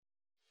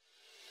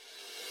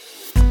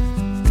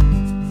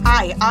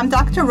Hi, I'm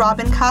Dr.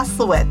 Robin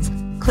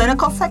Koslowitz,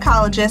 clinical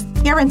psychologist,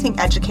 parenting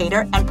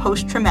educator, and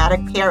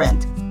post-traumatic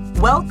parent.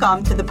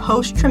 Welcome to the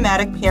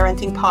Post-Traumatic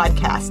Parenting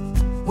Podcast,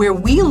 where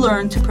we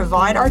learn to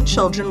provide our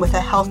children with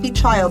a healthy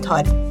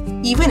childhood,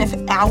 even if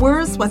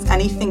ours was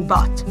anything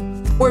but.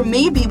 Or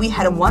maybe we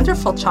had a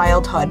wonderful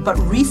childhood, but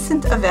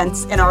recent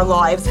events in our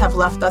lives have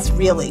left us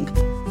reeling.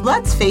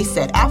 Let's face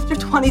it, after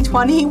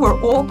 2020,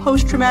 we're all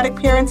post-traumatic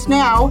parents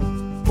now.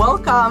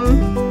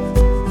 Welcome.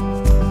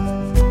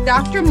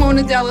 Dr.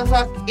 Mona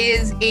Delahooke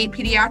is a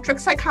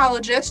pediatric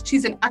psychologist.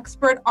 She's an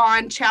expert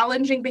on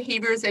challenging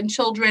behaviors in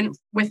children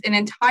with an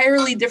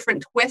entirely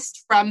different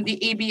twist from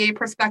the ABA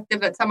perspective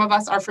that some of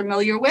us are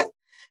familiar with.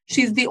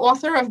 She's the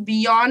author of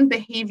Beyond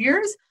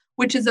Behaviors,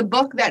 which is a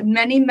book that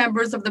many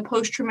members of the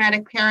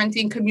post-traumatic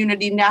parenting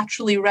community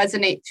naturally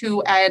resonate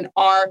to and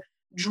are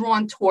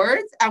drawn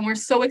towards. And we're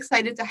so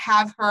excited to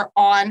have her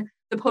on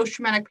the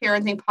Post-Traumatic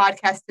Parenting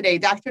Podcast today.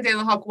 Dr.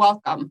 Delahooke,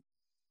 welcome.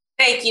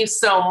 Thank you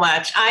so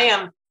much. I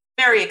am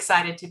very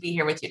excited to be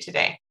here with you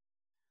today.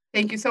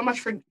 Thank you so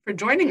much for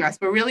joining us.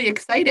 We're really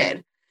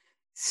excited.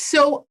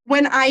 So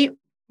when I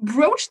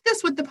broached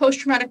this with the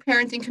post-traumatic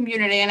parenting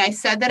community and I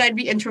said that I'd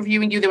be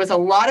interviewing you, there was a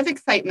lot of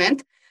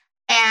excitement.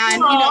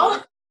 And,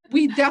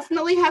 we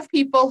definitely have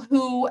people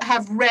who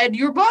have read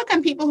your book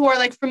and people who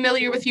are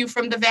familiar with you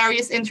from the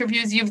various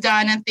interviews you've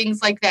done and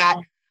things like that.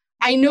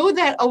 I know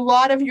that a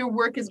lot of your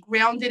work is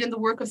grounded in the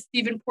work of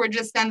Stephen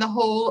Porges and the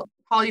whole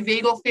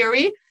polyvagal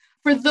theory.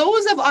 For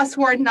those of us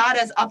who are not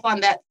as up on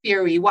that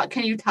theory, what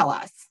can you tell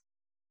us?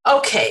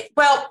 Okay,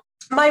 well,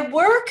 my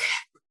work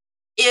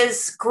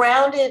is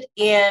grounded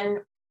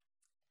in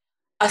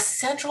a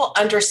central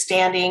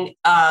understanding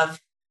of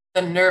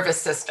the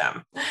nervous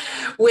system,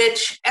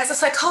 which as a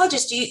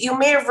psychologist, you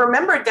may have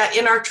remembered that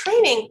in our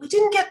training, we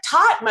didn't get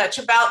taught much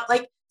about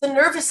the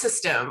nervous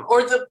system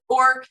or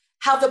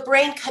how the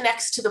brain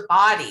connects to the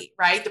body,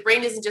 right? The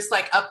brain isn't just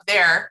up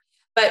there,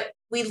 but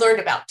we learned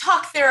about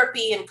talk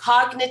therapy and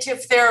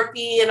cognitive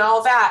therapy and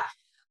all that.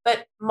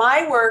 But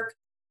my work,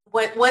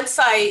 once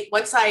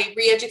I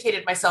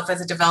re-educated myself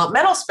as a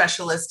developmental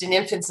specialist in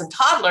infants and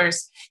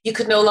toddlers, you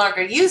could no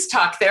longer use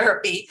talk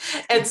therapy.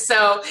 And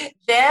so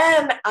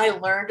then I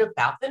learned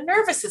about the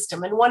nervous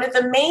system. And one of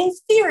the main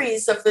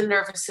theories of the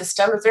nervous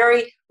system, a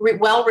very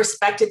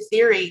well-respected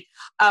theory,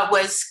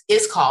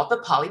 is called the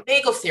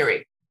polyvagal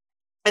theory.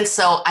 And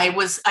so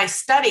I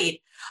studied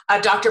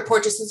Dr.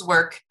 Porges's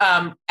work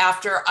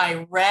after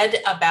I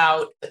read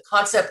about the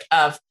concept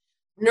of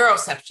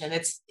neuroception.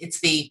 It's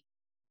the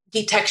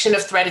detection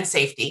of threat and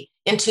safety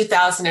in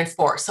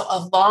 2004. So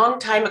a long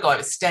time ago, I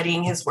was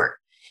studying his work.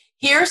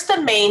 Here's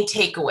the main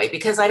takeaway,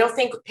 because I don't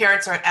think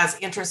parents are as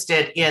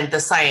interested in the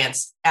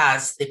science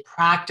as the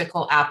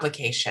practical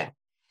application.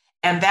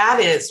 And that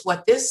is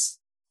what this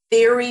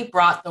theory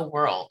brought the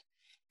world.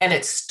 And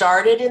it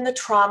started in the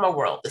trauma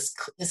world.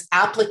 This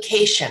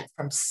application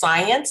from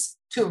science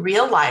to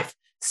real life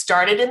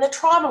started in the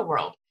trauma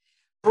world,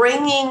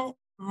 bringing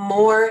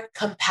more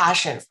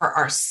compassion for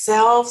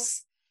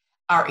ourselves,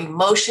 our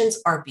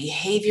emotions, our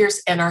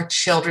behaviors, and our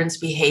children's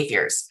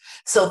behaviors.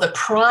 So the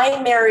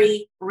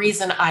primary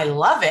reason I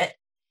love it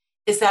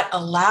is that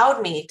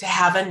allowed me to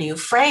have a new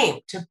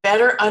frame, to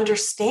better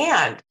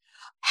understand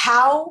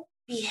how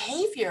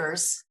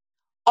behaviors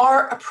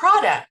are a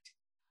product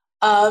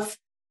of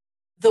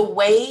the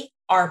way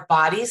our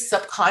bodies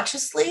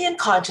subconsciously and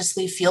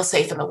consciously feel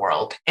safe in the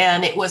world.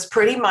 And it was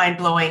pretty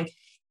mind-blowing.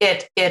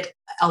 It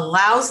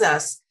allows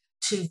us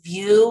to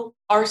view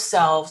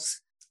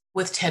ourselves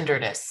with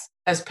tenderness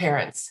as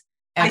parents.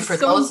 And I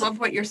love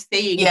what you're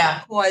saying.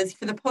 Yeah. Because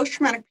for the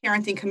post-traumatic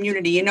parenting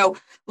community,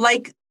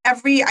 like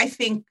every, I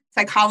think,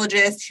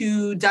 psychologist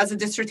who does a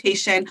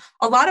dissertation,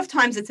 a lot of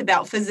times it's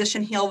about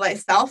physician heal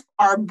thyself.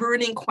 Our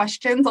burning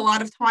questions a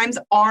lot of times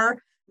are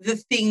the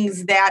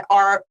things that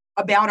are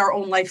about our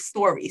own life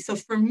story. So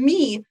for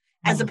me,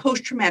 as a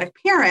post-traumatic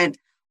parent,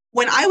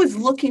 when I was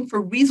looking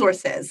for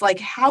resources,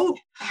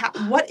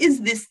 what is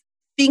this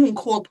thing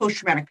called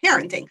post-traumatic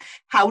parenting?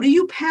 How do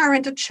you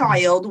parent a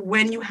child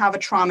when you have a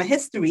trauma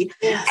history?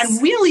 Yes.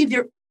 And really,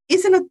 there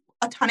isn't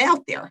a ton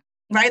out there,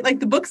 right?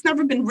 The book's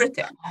never been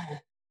written.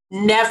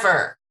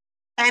 Never.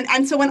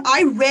 And so when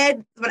I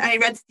read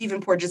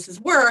Stephen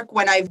Porges's work,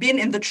 when I've been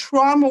in the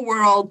trauma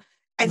world,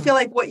 I feel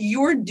like what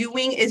you're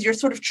doing is you're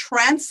sort of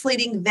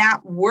translating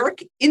that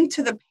work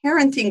into the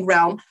parenting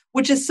realm,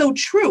 which is so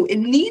true. It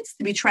needs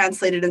to be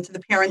translated into the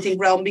parenting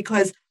realm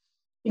because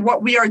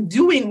what we are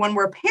doing when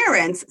we're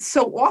parents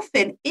so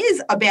often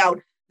is about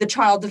the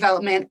child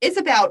development, is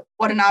about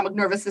autonomic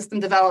nervous system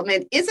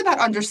development, is about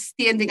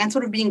understanding and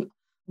sort of being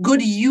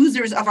good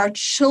users of our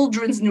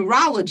children's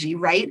neurology,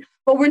 right?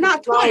 But we're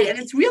not taught it. And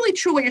it's really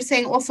true what you're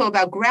saying also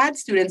about grad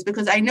students,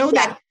 because I know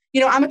that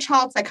I'm a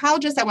child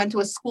psychologist. I went to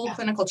a school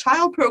clinical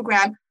child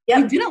program.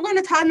 We didn't learn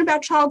a ton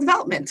about child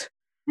development.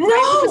 No.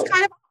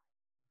 Right?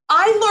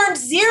 I learned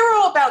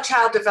zero about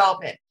child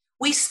development.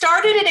 We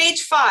started at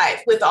age 5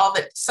 with all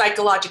the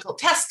psychological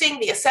testing,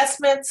 the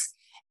assessments,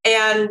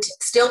 and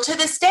still to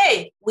this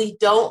day, we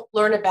don't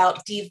learn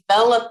about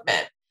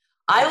development.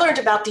 I learned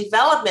about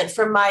development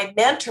from my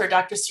mentor,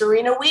 Dr.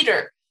 Serena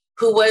Wieder,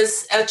 who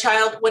was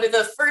one of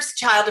the first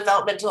child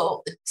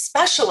developmental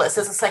specialists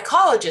as a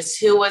psychologist,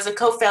 who was a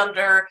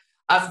co-founder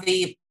of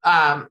the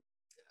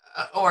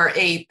or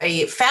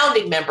a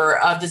founding member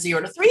of the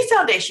 0 to 3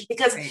 Foundation,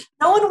 because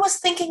no one was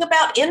thinking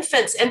about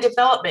infants and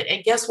development.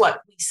 And guess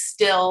what? We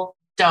still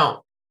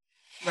don't.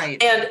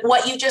 Right. And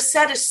what you just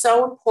said is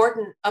so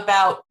important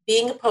about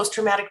being a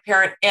post-traumatic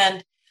parent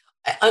and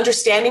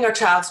understanding our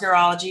child's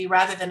neurology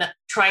rather than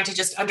trying to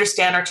just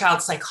understand our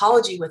child's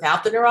psychology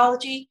without the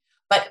neurology.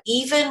 But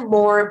even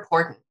more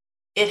important,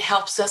 it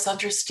helps us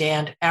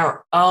understand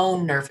our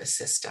own nervous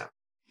system.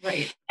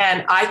 Right.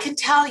 And I can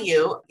tell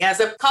you, as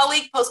a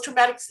colleague,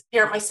 post-traumatic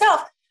parent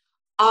myself,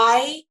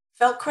 I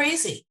felt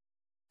crazy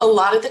a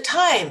lot of the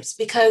times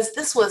because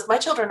my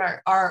children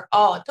are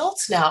all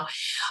adults now,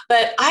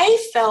 but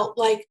I felt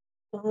like,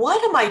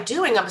 what am I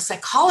doing? I'm a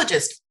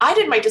psychologist. I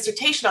did my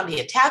dissertation on the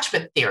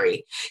attachment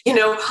theory.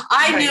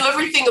 I knew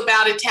everything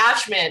about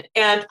attachment,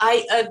 and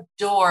I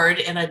adored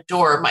and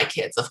adore my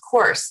kids, of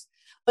course.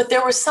 But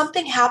there was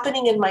something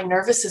happening in my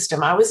nervous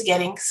system. I was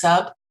getting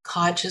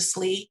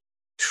subconsciously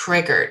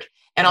triggered.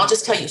 And I'll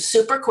just tell you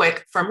super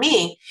quick, for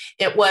me,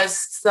 it was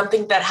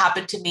something that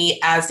happened to me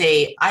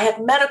I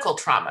had medical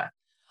trauma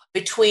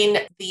between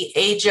the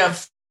age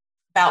of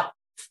about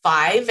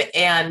 5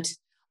 and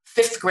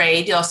 5th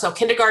grade. So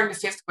kindergarten to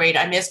 5th grade,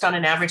 I missed on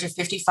an average of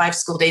 55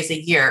 school days a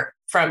year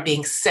from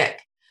being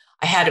sick.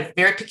 I had a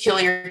very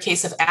peculiar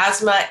case of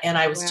asthma, and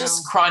I was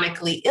just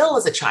chronically ill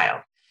as a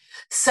child.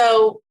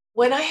 So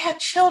when I had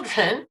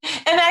children,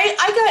 and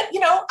I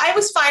got, I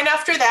was fine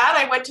after that.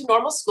 I went to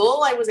normal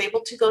school. I was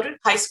able to go to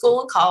high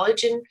school and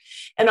college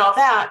and all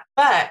that.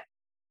 But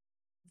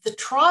the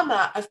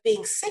trauma of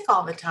being sick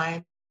all the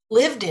time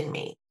lived in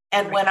me.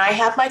 And when I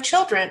had my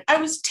children, I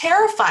was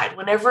terrified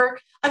whenever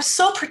I'm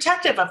so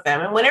protective of them.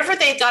 And whenever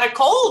they got a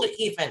cold,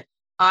 even,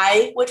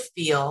 I would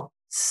feel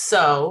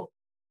so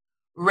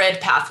red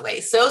pathway,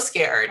 so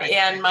scared.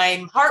 And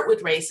my heart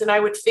would race, and I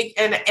would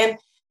and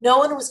no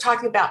one was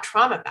talking about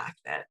trauma back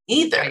then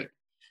either. Right.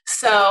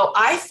 So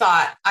I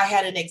thought I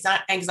had an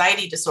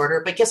anxiety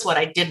disorder, but guess what?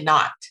 I did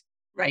not.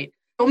 Right.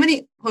 So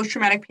many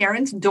post-traumatic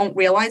parents don't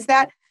realize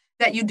that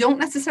you don't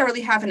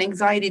necessarily have an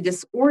anxiety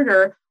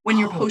disorder when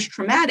you're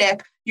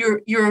post-traumatic.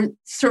 You're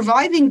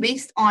surviving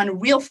based on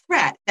real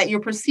threat that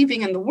you're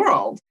perceiving in the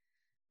world.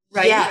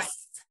 Right?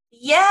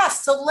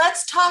 Yes. So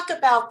let's talk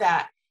about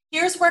that.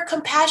 Here's where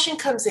compassion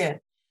comes in.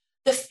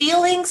 The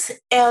feelings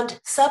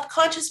and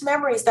subconscious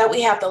memories that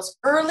we have, those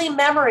early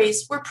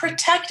memories, were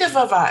protective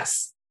of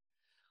us.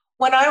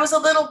 When I was a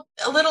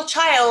little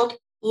child,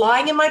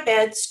 lying in my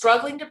bed,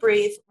 struggling to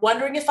breathe,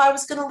 wondering if I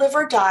was going to live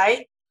or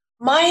die,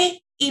 my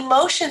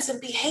emotions and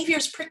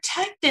behaviors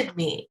protected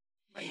me.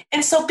 Right.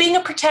 And so being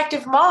a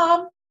protective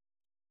mom,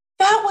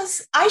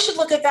 I should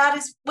look at that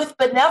as with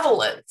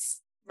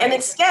benevolence. Right. And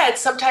instead,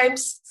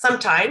 sometimes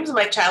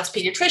my child's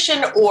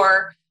pediatrician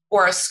or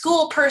a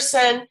school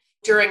person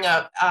during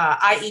a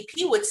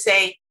IEP would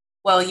say,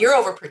 well, you're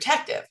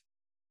overprotective,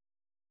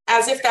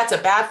 as if that's a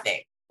bad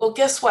thing. Well,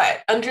 guess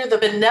what? Under the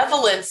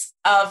benevolence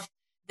of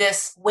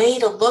this way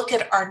to look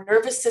at our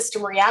nervous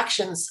system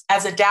reactions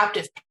as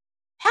adaptive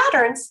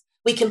patterns,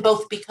 we can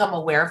both become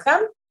aware of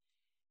them,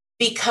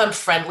 become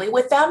friendly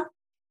with them,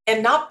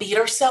 and not beat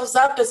ourselves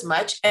up as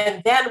much.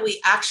 And then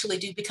we actually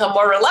do become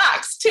more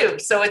relaxed too.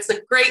 So it's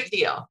a great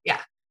deal.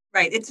 Yeah.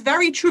 Right. It's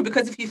very true,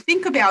 because if you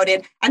think about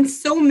it, and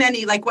so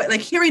many, like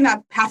hearing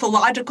that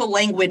pathological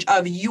language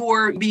of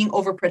you're being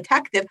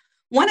overprotective,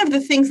 one of the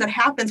things that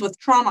happens with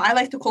trauma, I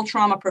like to call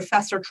trauma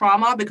Professor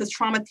Trauma, because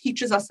trauma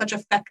teaches us such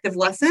effective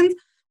lessons.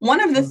 One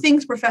of the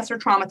things Professor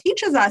Trauma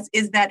teaches us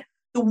is that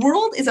the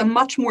world is a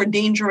much more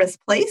dangerous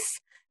place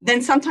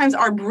than sometimes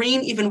our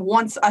brain even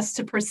wants us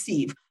to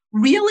perceive.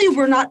 Really,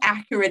 we're not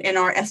accurate in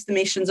our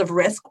estimations of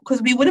risk,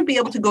 because we wouldn't be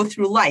able to go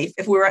through life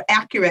if we were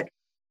accurate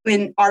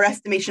in our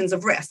estimations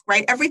of risk,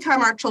 right? Every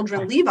time our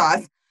children leave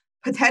us,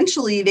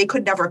 potentially they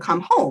could never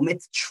come home.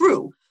 It's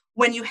true.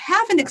 When you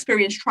haven't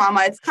experienced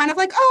trauma, it's kind of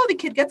like, oh, the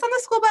kid gets on the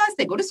school bus,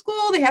 they go to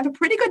school, they have a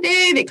pretty good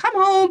day, they come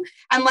home,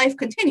 and life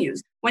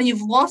continues. When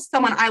you've lost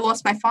someone, I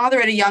lost my father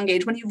at a young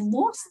age. When you've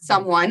lost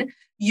someone,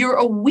 you're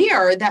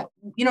aware that,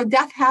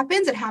 death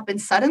happens. It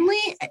happens suddenly.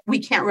 We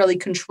can't really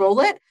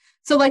control it.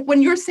 So like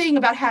when you're saying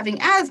about having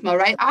asthma,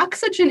 right?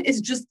 Oxygen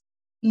is just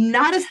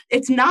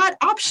it's not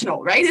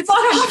optional, right? It's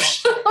not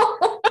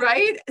optional,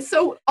 right?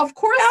 So of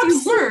course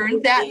you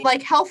learn that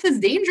like health is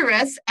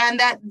dangerous and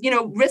that,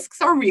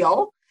 risks are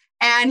real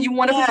and you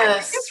want to protect your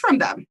kids from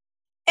them.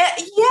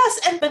 Yes.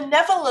 And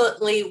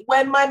benevolently,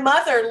 when my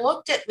mother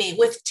looked at me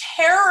with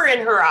terror in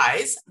her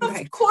eyes,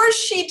 of course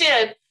she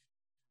did.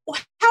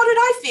 How did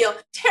I feel?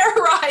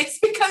 Terrorized,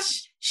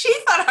 because she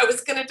thought I was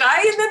going to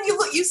die. And then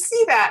you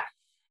see that.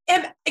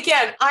 And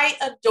again, I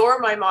adore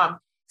my mom.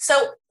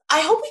 So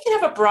I hope we can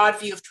have a broad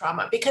view of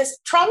trauma, because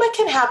trauma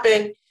can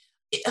happen,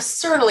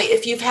 certainly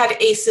if you've had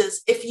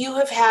ACEs, if you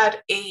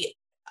have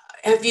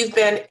you've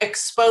been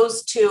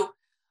exposed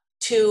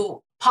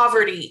to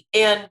poverty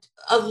and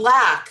a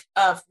lack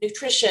of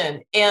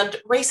nutrition and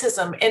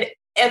racism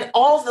and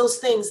all those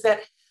things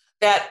that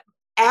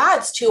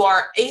adds to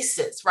our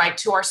ACEs, right,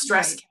 to our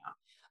stress count.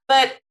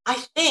 But I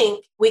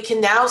think we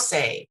can now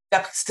say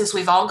that since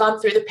we've all gone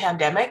through the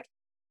pandemic,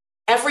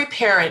 every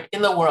parent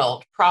in the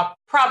world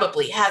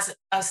probably has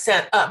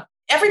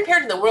every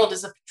parent in the world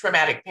is a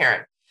traumatic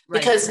parent. Right.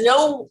 Because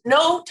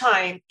no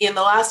time in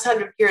the last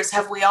 100 years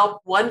have we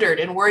all wondered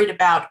and worried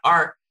about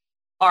our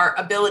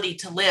ability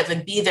to live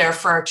and be there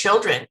for our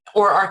children,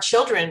 or our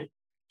children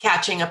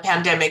catching a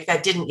pandemic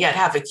that didn't yet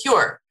have a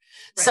cure.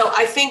 Right. So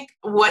I think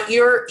what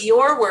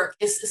your work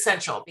is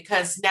essential,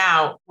 because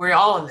now we're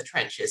all in the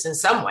trenches in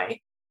some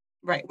way.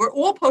 Right. We're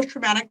all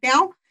post-traumatic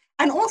now.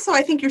 And also,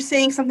 I think you're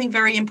saying something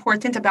very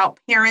important about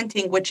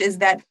parenting, which is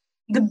that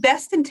the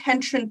best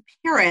intentioned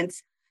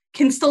parents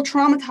can still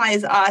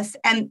traumatize us.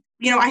 And,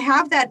 I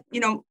have that,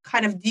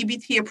 kind of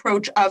DBT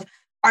approach of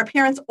our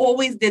parents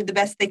always did the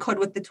best they could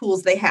with the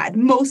tools they had.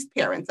 Most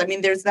parents,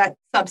 there's that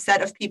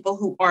subset of people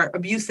who are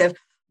abusive,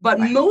 but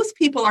right. Most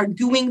people are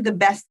doing the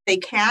best they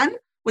can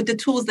with the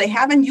tools they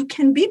have. And you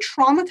can be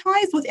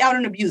traumatized without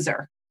an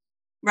abuser,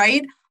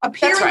 right? A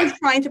parent who's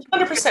trying to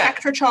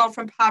protect her child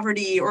from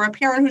poverty, or a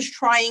parent who's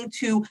trying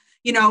to,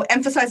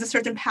 emphasize a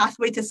certain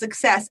pathway to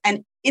success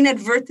and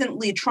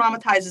inadvertently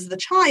traumatizes the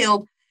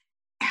child,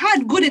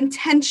 had good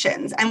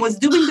intentions and was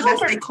doing the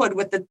best they could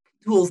with the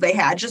tools they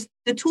had. Just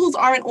the tools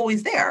aren't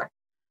always there.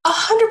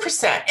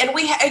 100%. And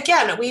we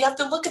have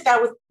to look at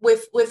that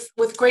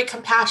with great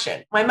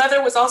compassion. My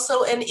mother was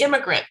also an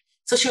immigrant,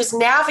 so she was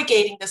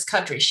navigating this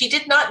country. She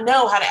did not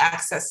know how to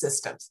access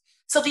systems.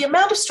 So the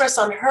amount of stress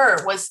on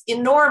her was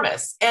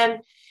enormous.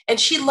 And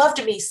she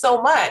loved me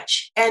so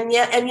much. And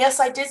yes,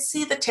 I did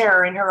see the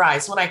terror in her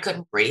eyes when I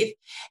couldn't breathe.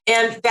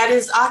 And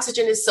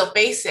oxygen is so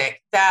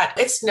basic that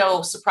it's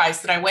no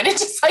surprise that I went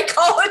into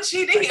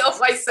psychology to heal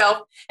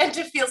myself and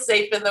to feel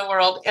safe in the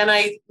world. And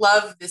I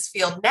love this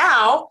field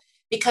now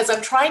because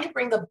I'm trying to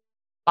bring the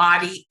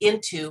body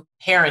into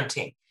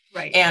parenting,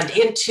 right, and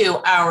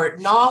into our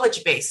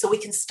knowledge base so we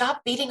can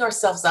stop beating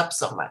ourselves up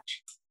so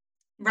much.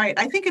 Right.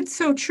 I think it's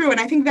so true. And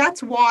I think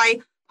that's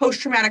why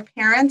post-traumatic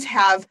parents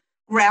have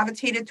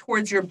gravitated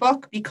towards your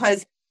book,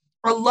 because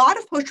a lot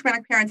of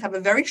post-traumatic parents have a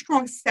very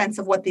strong sense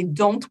of what they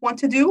don't want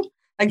to do.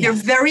 Like They're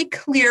very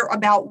clear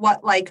about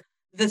what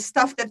the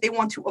stuff that they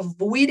want to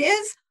avoid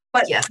is,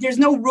 but there's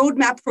no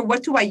roadmap for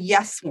what do I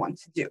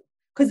want to do?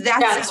 Because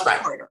that's right.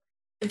 Harder.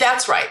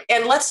 That's right.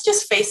 And let's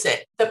just face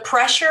it, the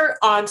pressure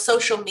on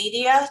social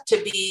media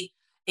to be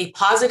a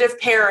positive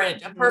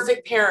parent, a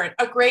perfect parent,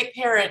 a great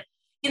parent,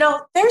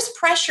 there's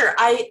pressure.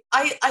 I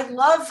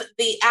love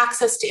the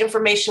access to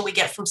information we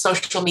get from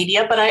social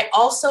media, but I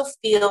also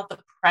feel the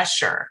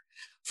pressure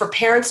for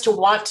parents to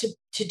want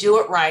to do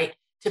it right,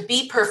 to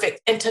be perfect,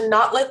 and to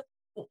not let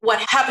what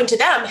happened to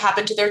them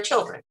happen to their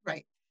children.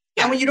 Right.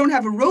 Yeah. And when you don't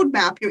have a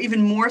roadmap, you're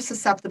even more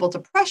susceptible to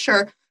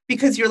pressure,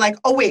 because you're like,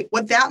 oh, wait,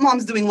 what that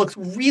mom's doing looks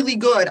really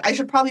good. I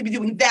should probably be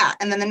doing that.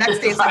 And then the next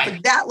day it's like,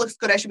 but that looks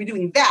good. I should be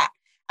doing that.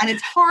 And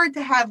it's hard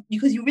to have,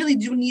 because you really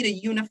do need a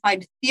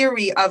unified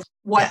theory of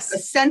what's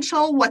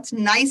essential, what's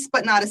nice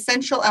but not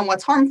essential, and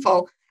what's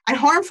harmful. And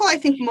harmful, I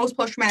think most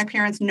post-traumatic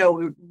parents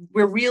know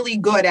we're really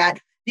good at.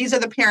 These are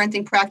the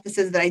parenting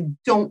practices that I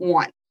don't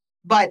want.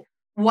 But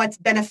what's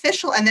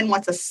beneficial and then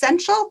what's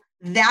essential,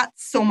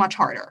 that's so much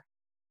harder.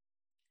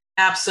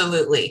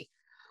 Absolutely.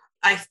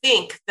 I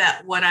think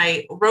that what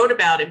I wrote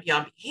about in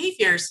Beyond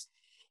Behaviors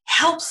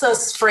helps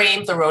us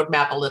frame the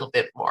roadmap a little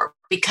bit more,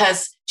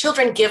 because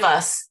children give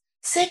us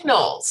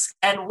signals,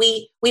 and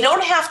we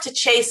don't have to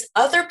chase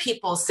other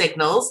people's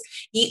signals.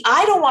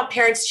 I don't want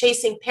parents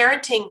chasing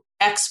parenting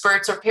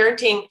experts or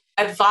parenting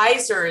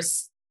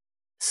advisors'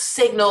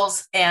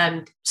 signals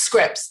and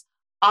scripts.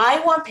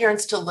 I want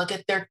parents to look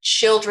at their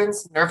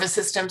children's nervous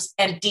systems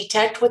and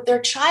detect what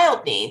their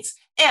child needs,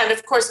 and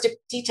of course to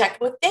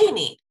detect what they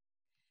need.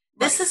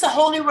 This is a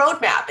whole new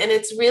roadmap, and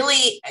it's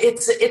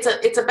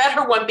a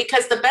better one,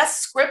 because the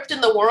best script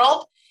in the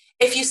world,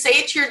 if you say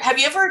it to have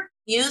you ever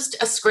used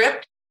a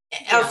script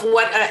of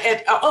what,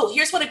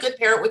 here's what a good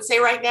parent would say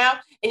right now,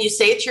 and you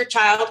say it to your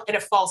child and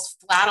it falls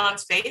flat on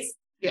its face?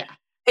 Yeah.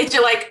 And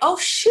you're like, oh,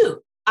 shoot,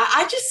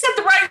 I just said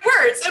the right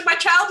words, and my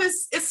child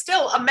is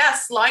still a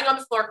mess lying on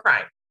the floor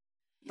crying.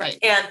 Right.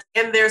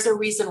 And there's a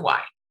reason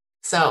why.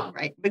 So,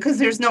 right. Because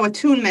there's no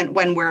attunement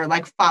when we're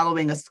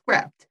following a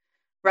script.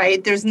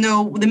 Right.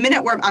 The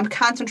minute where I'm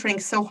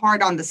concentrating so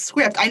hard on the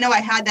script, I know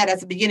I had that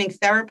as a beginning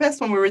therapist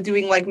when we were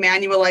doing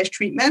manualized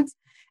treatments.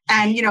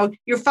 And,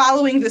 you're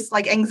following this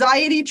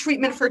anxiety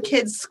treatment for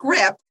kids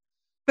script,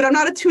 but I'm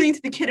not attuning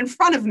to the kid in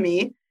front of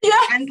me. Yeah.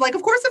 And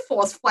of course it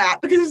falls flat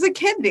because there's a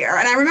kid there.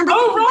 And I remember.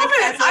 Oh,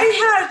 Robin,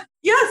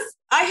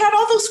 I had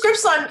all those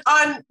scripts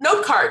on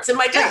note cards in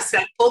my desk.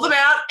 I pulled them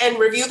out and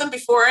review them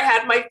before I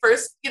had my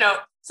first, in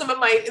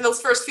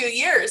those first few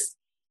years.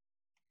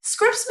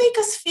 Scripts make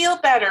us feel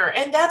better,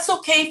 and that's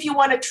okay if you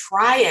want to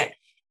try it.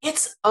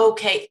 It's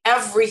okay.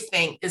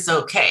 Everything is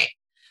okay.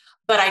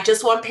 But I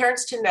just want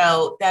parents to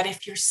know that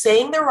if you're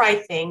saying the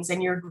right things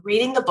and you're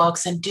reading the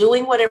books and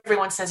doing what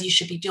everyone says you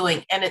should be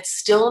doing, and it's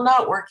still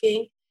not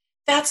working,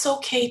 that's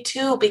okay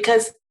too,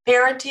 because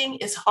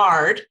parenting is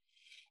hard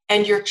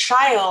and your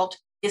child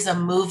is a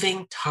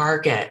moving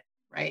target.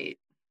 Right.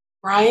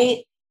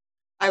 Right?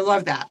 I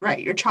love that.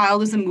 Right. Your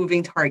child is a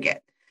moving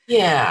target.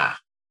 Yeah.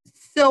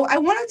 So I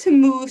wanted to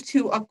move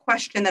to a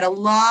question that a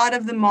lot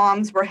of the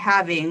moms were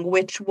having,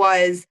 which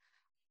was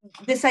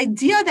this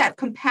idea that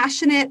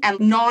compassionate and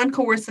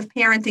non-coercive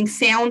parenting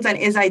sounds and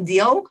is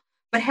ideal,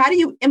 but how do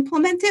you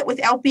implement it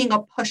without being a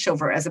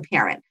pushover as a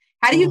parent?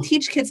 How do you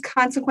teach kids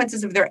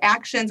consequences of their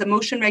actions,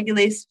 emotion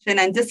regulation,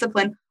 and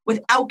discipline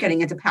without getting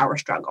into power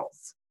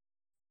struggles?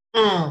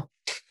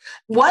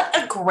 What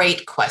a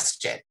great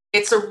question.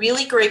 It's a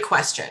really great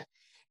question.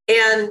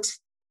 And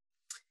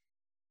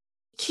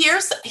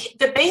here's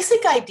the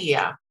basic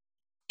idea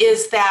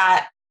is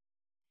that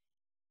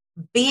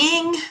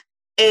being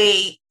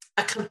a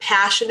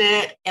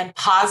compassionate and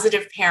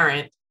positive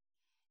parent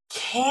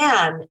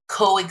can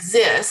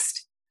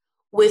coexist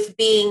with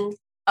being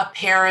a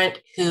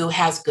parent who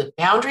has good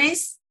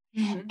boundaries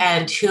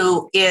and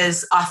who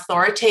is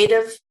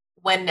authoritative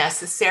when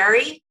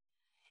necessary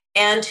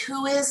and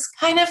who is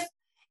kind of,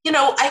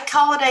 I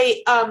call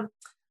it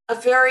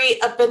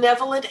a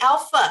benevolent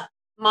alpha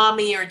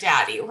mommy or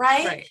daddy,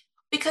 right?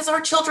 Because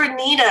our children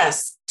need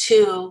us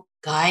to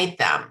guide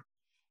them.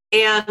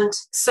 And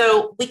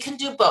so we can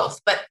do both,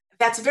 but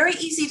that's very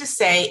easy to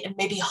say and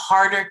maybe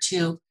harder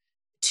to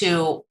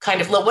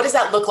kind of look. What does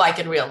that look like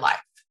in real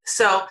life?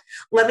 So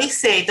let me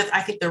say that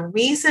I think the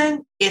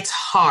reason it's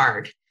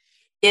hard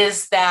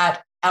is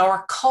that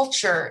our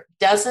culture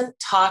doesn't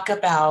talk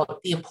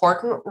about the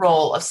important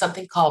role of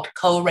something called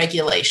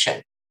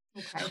co-regulation,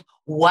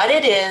 what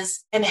it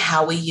is and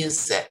how we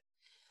use it.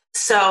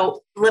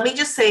 So let me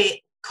just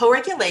say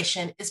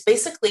co-regulation is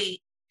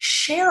basically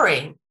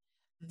sharing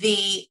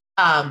the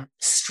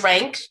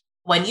strength,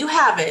 when you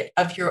have it,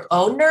 of your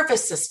own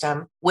nervous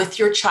system with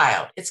your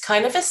child. It's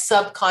kind of a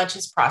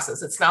subconscious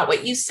process. It's not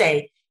what you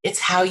say, it's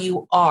how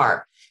you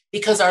are.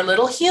 Because our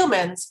little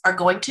humans are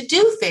going to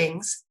do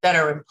things that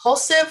are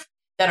impulsive,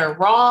 that are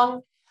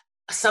wrong.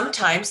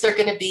 Sometimes they're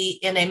going to be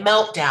in a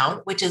meltdown,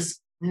 which is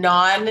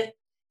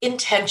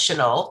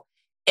non-intentional,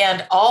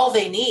 and all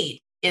they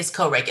need is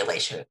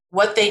co-regulation.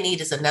 What they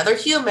need is another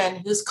human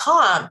who's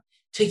calm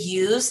to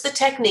use the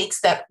techniques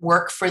that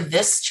work for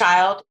this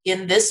child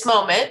in this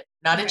moment,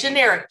 not a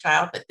generic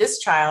child, but this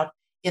child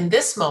in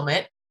this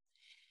moment,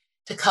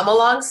 to come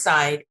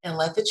alongside and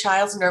let the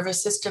child's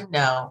nervous system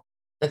know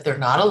that they're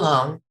not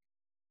alone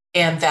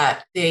and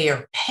that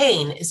their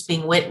pain is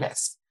being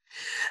witnessed.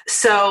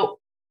 So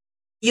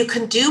you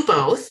can do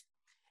both.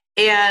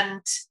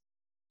 And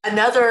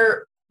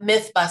another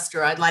myth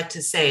buster I'd like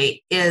to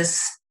say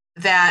is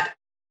that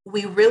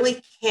we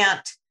really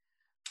can't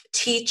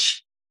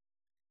teach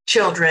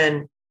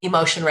children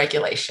emotion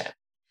regulation.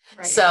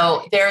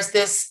 So there's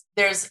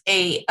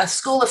a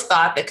school of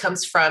thought that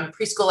comes from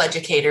preschool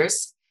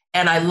educators,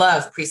 and I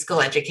love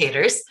preschool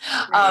educators,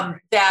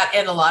 that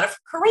and a lot of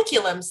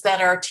curriculums that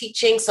are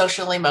teaching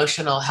social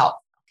emotional health.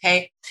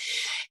 Okay.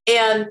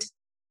 And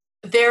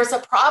there's a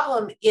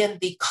problem in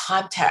the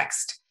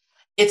context.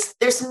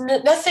 There's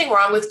nothing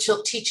wrong with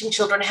teaching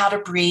children how to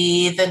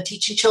breathe and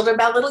teaching children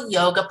about little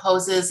yoga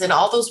poses and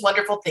all those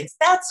wonderful things.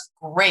 That's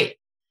great.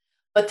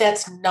 But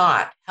that's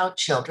not how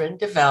children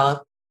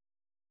develop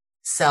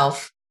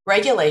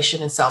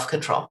self-regulation and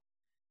self-control.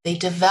 They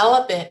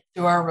develop it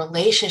through our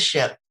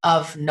relationship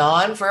of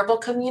nonverbal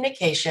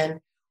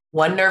communication,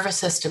 one nervous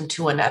system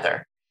to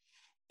another.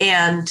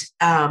 And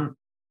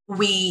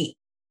we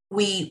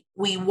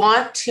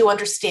want to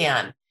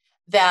understand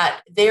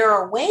that there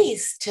are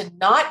ways to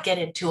not get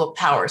into a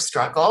power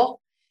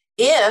struggle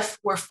if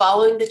we're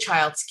following the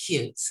child's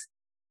cues.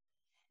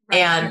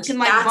 And I can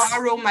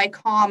borrow my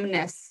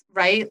calmness,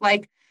 right?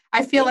 Like,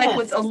 I feel like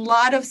with a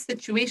lot of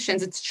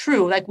situations, it's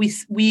true. Like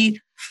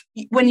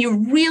when you're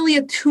really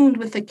attuned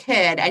with a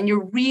kid and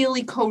you're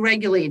really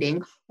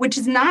co-regulating, which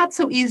is not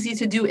so easy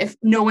to do if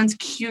no one's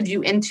cued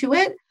you into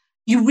it,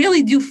 you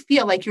really do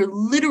feel like you're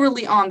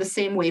literally on the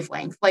same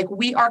wavelength. Like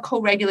we are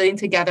co-regulating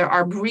together.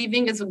 Our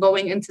breathing is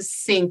going into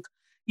sync.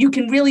 You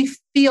can really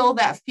feel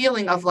that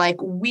feeling of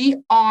like, we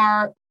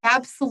are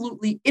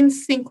absolutely in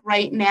sync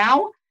right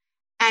now.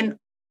 And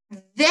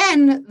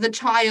then the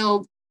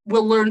child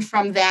will learn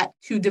from that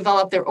to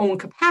develop their own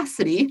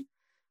capacity,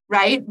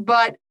 right?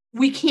 But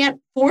we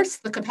can't force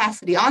the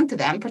capacity onto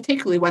them,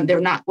 particularly when they're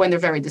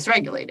very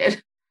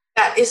dysregulated.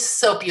 That is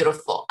so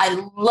beautiful. I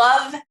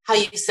love how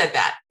you said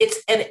that.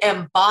 It's an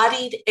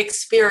embodied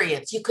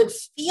experience. You can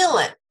feel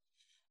it.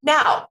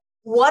 Now,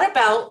 what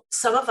about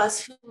some of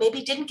us who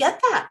maybe didn't get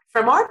that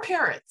from our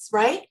parents,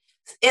 right?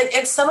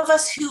 And some of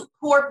us who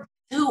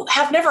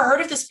have never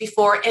heard of this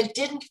before and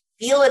didn't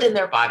feel it in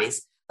their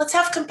bodies. Let's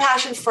have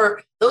compassion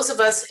for those of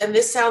us. And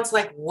this sounds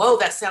like, whoa,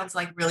 that sounds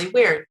like really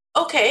weird.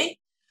 Okay,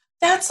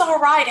 that's all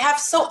right.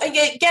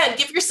 Again,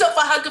 give yourself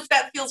a hug if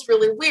that feels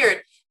really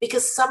weird,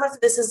 because some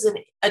of this is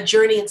a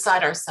journey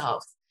inside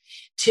ourselves.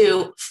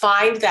 to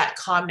find that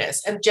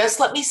calmness. And just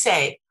let me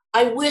say,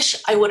 I wish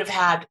I would have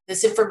had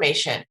this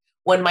information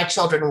when my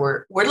children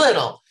were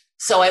little.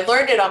 So I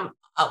learned it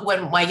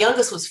when my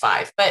youngest was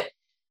 5. But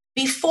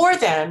before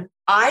then,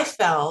 I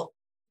felt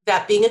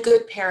that being a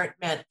good parent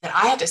meant that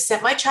I had to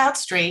set my child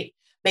straight,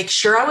 make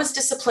sure I was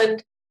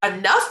disciplined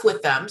enough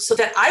with them so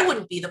that I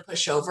wouldn't be the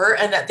pushover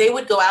and that they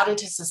would go out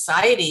into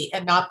society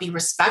and not be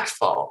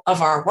respectful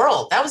of our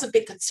world. That was a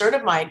big concern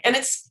of mine. And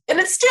it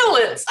still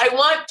is. I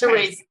want to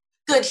raise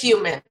good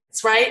humans,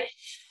 right?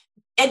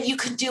 And you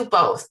can do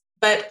both.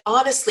 But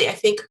honestly, I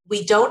think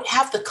we don't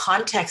have the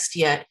context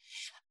yet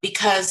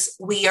because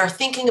we are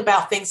thinking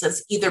about things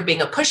as either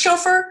being a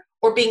pushover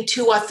or being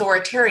too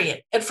authoritarian.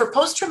 And for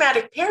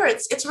post-traumatic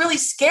parents, it's really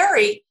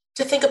scary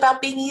to think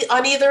about being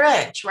on either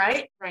edge,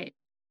 right? Right.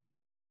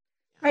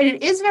 Right.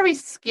 It is very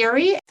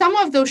scary. Some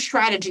of those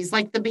strategies,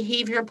 like the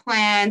behavior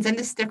plans and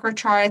the sticker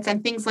charts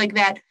and things like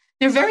that,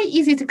 they're very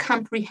easy to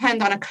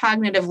comprehend on a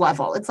cognitive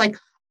level. It's like,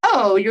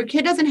 oh, your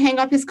kid doesn't hang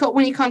up his coat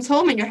when he comes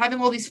home, and you're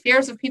having all these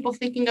fears of people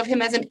thinking of him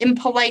as an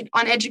impolite,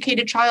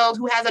 uneducated child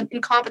who has an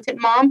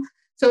incompetent mom.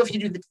 So if you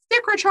do the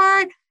sticker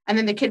chart and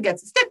then the kid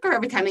gets a sticker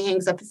every time he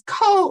hangs up his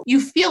coat, you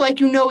feel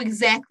like you know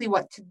exactly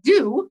what to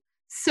do.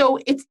 So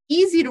it's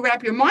easy to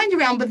wrap your mind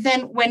around. But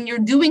then when you're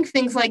doing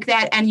things like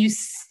that and you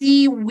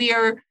see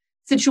where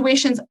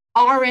situations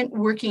aren't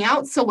working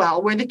out so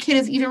well, where the kid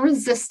is either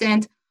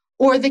resistant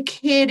or the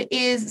kid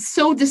is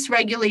so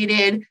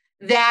dysregulated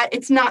that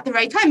it's not the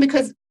right time.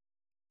 Because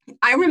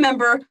I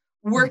remember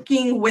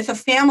working with a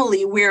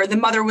family where the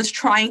mother was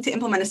trying to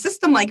implement a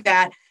system like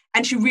that.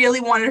 And she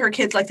really wanted her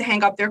kids to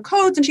hang up their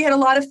coats. And she had a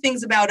lot of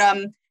things about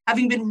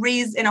having been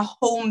raised in a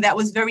home that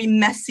was very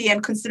messy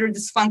and considered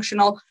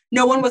dysfunctional.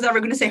 No one was ever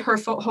going to say her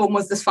home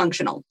was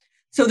dysfunctional.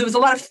 So there was a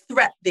lot of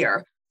threat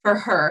there for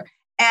her.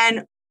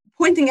 And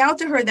pointing out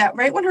to her that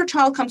right when her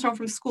child comes home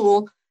from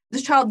school,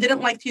 this child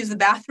didn't like to use the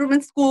bathroom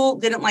in school,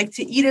 didn't like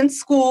to eat in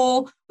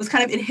school, was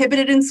kind of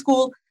inhibited in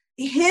school.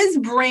 His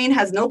brain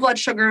has no blood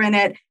sugar in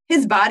it.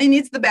 His body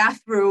needs the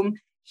bathroom.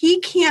 He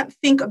can't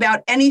think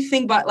about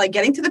anything but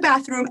getting to the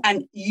bathroom,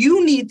 and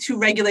you need to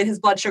regulate his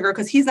blood sugar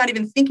because he's not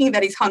even thinking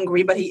that he's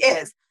hungry, but he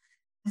is.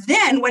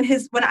 Then what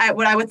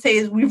I would say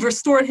is we've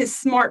restored his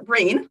smart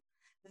brain.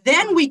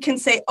 Then we can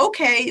say,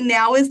 okay,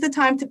 now is the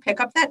time to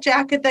pick up that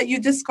jacket that you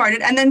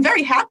discarded. And then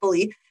very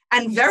happily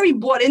and very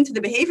bought into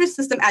the behavior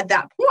system at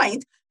that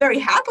point, very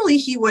happily,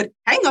 he would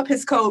hang up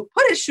his coat,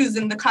 put his shoes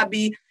in the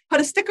cubby,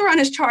 put a sticker on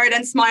his chart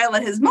and smile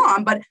at his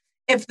mom. But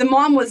if the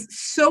mom was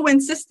so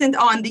insistent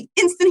on the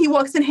instant he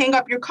walks in, hang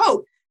up your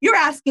coat, you're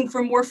asking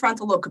for more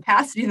frontal lobe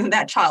capacity than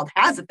that child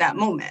has at that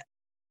moment.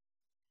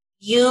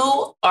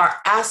 You are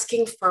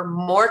asking for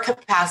more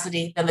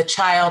capacity than the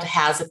child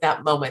has at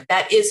that moment.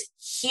 That is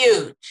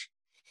huge.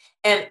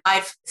 And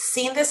I've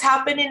seen this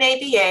happen in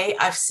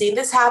ABA. I've seen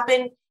this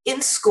happen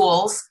in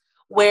schools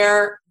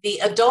where the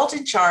adult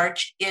in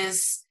charge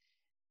is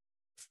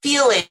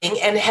feeling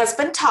and has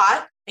been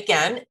taught,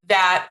 again,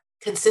 that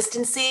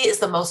consistency is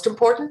the most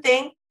important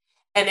thing.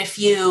 And if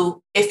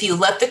you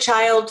let the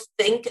child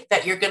think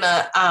that you're going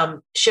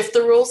to shift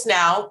the rules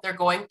now, they're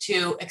going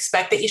to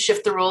expect that you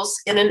shift the rules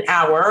in an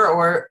hour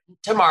or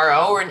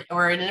tomorrow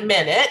or in a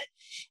minute.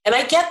 And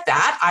I get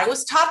that. I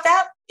was taught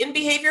that in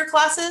behavior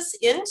classes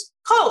in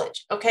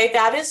college. Okay,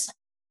 that is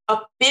a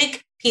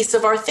big piece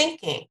of our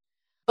thinking,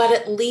 but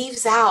it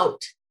leaves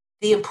out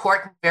the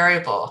important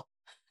variable.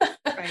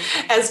 Right.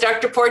 As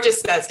Dr.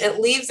 Porges says, it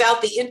leaves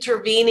out the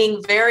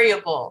intervening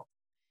variable.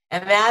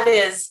 And that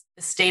is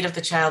the state of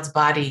the child's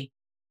body.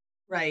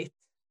 Right.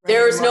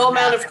 There is no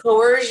amount of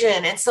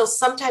coercion. And so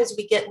sometimes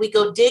we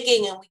go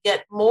digging and we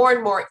get more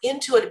and more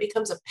into it. It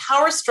becomes a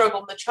power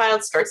struggle and the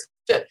child starts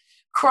to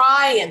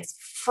cry and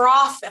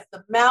froth at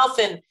the mouth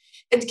and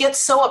get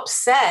so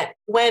upset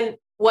when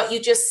what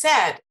you just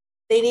said,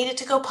 they needed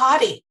to go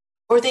potty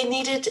or they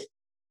needed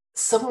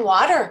some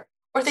water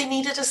or they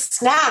needed a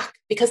snack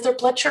because their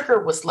blood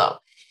sugar was low.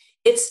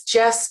 It's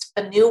just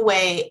a new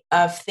way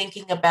of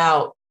thinking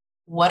about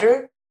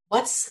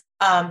what's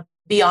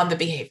beyond the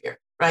behavior,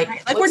 right?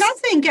 Like we're not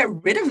saying get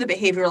rid of the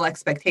behavioral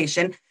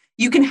expectation.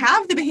 You can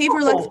have the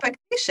behavioral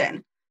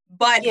expectation,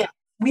 but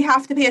we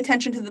have to pay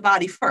attention to the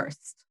body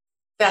first.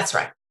 That's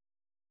right.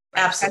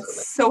 Absolutely.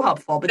 That's so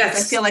helpful because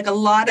I feel like a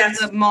lot of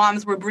the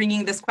moms were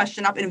bringing this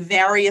question up in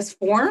various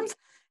forms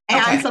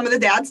and some of the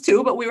dads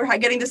too, but we were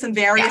getting this in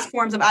various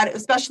forms of,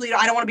 especially,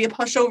 I don't want to be a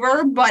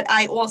pushover, but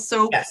I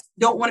also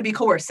don't want to be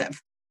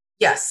coercive.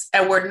 Yes.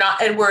 And we're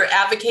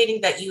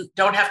advocating that you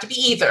don't have to be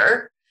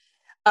either.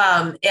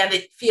 And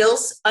it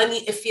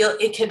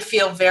can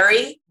feel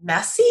very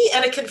messy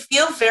and it can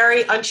feel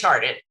very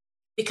uncharted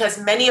because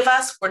many of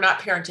us were not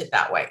parented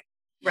that way.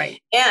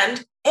 Right.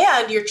 And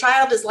your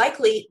child is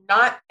likely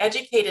not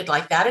educated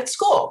like that at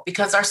school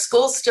because our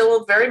schools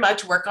still very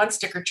much work on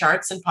sticker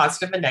charts and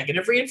positive and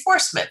negative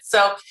reinforcement.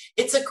 So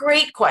it's a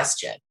great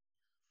question.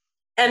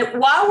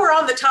 And while we're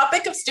on the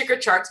topic of sticker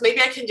charts,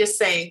 maybe I can just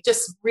say,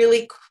 just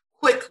really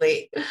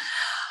quickly,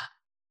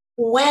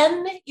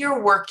 when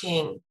you're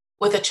working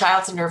with a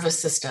child's nervous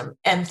system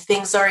and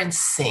things are in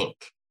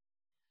sync,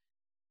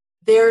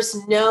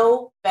 there's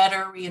no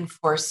better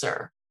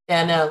reinforcer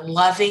than a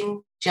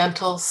loving,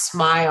 gentle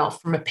smile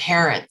from a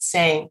parent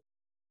saying,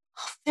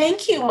 oh,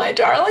 thank you, my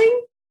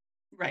darling.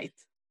 Right.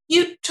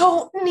 You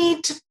don't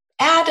need to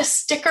add a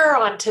sticker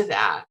onto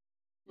that.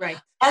 Right.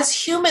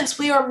 As humans,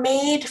 we are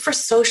made for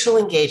social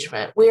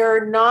engagement. We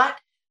are not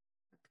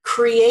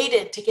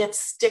created to get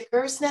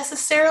stickers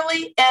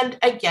necessarily. And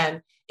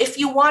again, if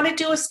you want to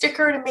do a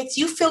sticker and it makes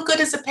you feel good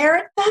as a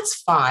parent, that's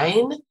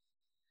fine.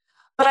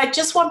 But I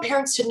just want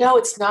parents to know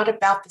it's not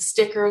about the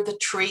sticker, the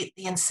treat,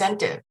 the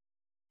incentive.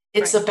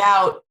 It's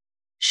about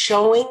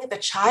showing the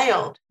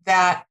child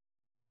that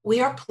we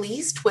are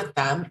pleased with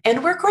them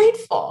and we're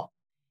grateful.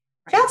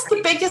 That's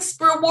the biggest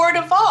reward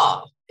of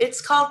all.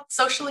 It's called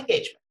social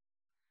engagement.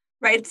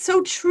 Right. It's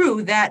so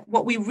true that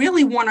what we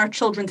really want our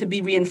children to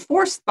be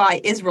reinforced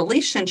by is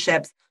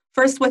relationships,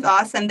 first with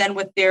us and then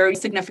with their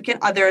significant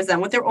others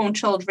and with their own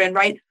children,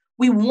 right?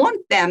 We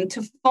want them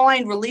to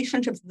find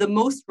relationships the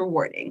most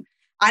rewarding.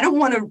 I don't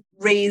want to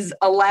raise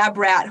a lab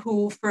rat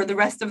who for the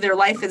rest of their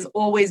life is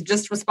always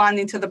just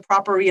responding to the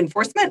proper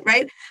reinforcement,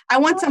 right? I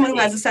want someone who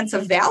has a sense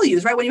of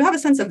values, right? When you have a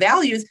sense of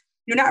values,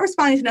 you're not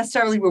responding to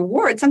necessarily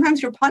reward.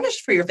 Sometimes you're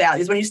punished for your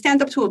values. When you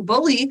stand up to a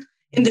bully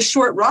in the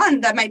short run,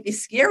 that might be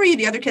scary.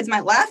 The other kids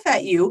might laugh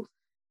at you.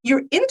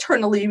 You're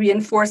internally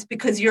reinforced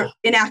because you're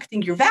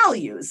enacting your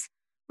values,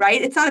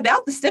 right? It's not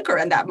about the sticker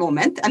in that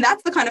moment. And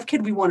that's the kind of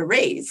kid we want to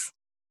raise.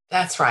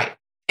 That's right.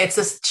 It's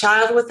a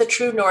child with a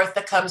true north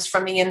that comes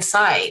from the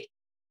inside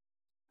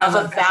of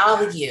a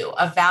value.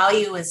 A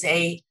value is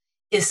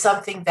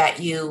something that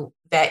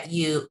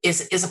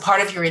is a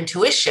part of your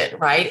intuition,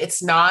 right?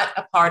 It's not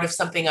a part of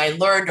something I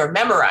learned or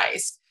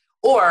memorized.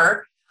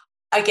 Or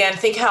again,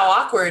 think how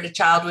awkward a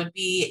child would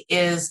be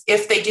is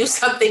if they do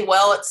something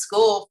well at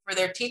school for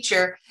their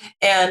teacher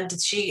and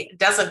she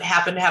doesn't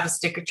happen to have a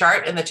sticker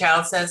chart and the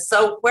child says,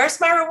 so where's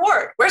my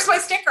reward? Where's my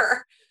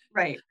sticker?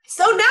 Right.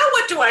 So now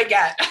what do I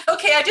get?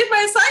 Okay, I did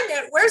my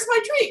assignment. Where's my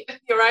treat?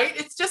 You're right.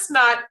 It's just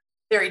not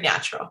very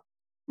natural.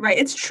 Right.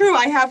 It's true.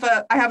 I have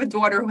a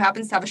daughter who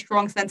happens to have a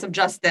strong sense of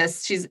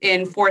justice. She's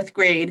in 4th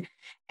grade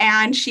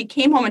and she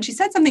came home and she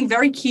said something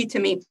very key to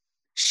me.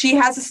 She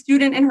has a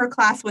student in her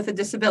class with a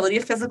disability,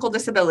 a physical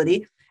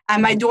disability,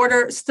 and my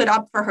daughter stood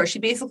up for her. She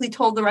basically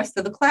told the rest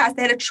of the class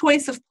they had a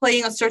choice of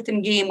playing a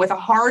certain game with a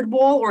hard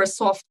ball or a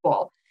soft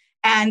ball,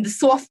 and the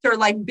softer,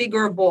 like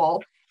bigger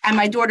ball. And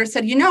my daughter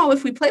said,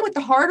 if we play with the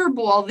harder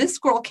ball, this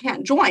girl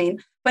can't join.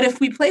 But if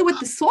we play with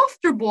the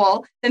softer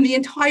ball, then the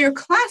entire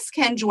class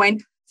can join.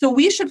 So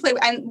we should play.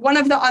 And one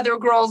of the other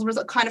girls was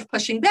kind of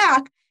pushing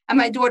back. And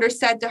my daughter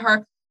said to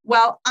her,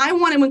 well, I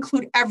want to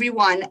include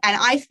everyone. And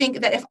I think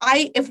that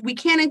if we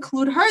can't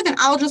include her, then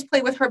I'll just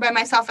play with her by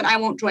myself and I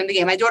won't join the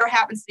game. My daughter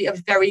happens to be a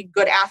very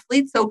good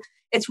athlete. So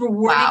it's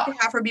rewarding to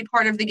have her be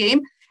part of the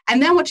game.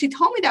 And then what she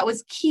told me that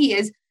was key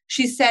is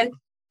she said,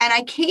 and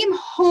I came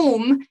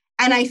home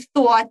and I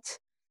thought,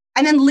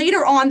 and then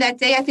later on that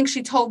day, I think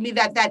she told me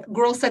that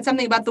girl said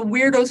something about the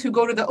weirdos who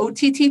go to the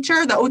OT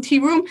teacher, the OT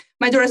room.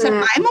 My daughter said,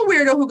 I'm a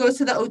weirdo who goes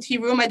to the OT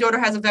room. My daughter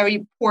has a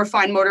very poor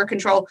fine motor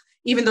control,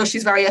 even though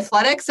she's very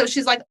athletic. So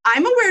she's like,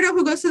 I'm a weirdo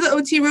who goes to the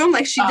OT room.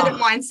 Like she didn't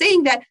mind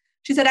saying that.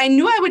 She said, I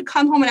knew I would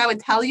come home and I would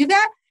tell you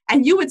that.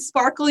 And you would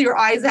sparkle your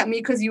eyes at me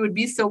because you would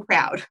be so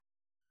proud.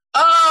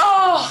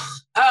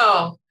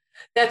 Oh,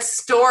 that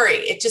story.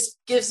 It just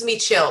gives me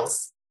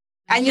chills.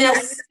 And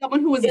as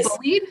someone who was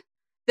bullied,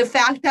 the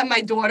fact that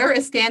my daughter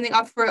is standing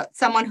up for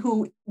someone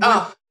who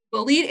was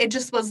bullied, it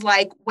just was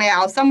like,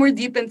 wow, somewhere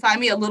deep inside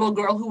me, a little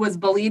girl who was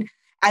bullied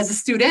as a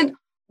student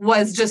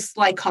was just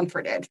like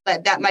comforted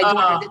that my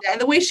daughter did that.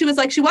 And the way she was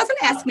like, she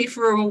wasn't asking me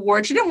for a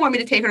reward. She didn't want me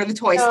to take her to the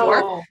toy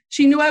store.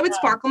 She knew I would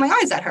sparkle my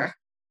eyes at her.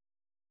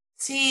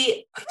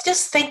 See,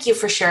 just thank you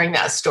for sharing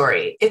that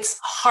story. It's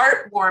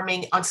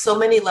heartwarming on so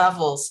many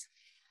levels.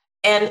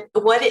 And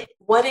what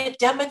it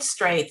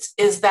demonstrates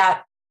is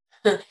that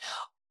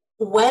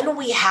when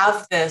we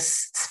have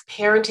this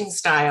parenting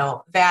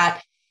style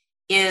that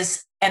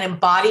is an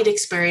embodied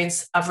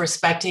experience of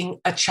respecting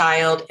a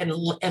child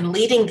and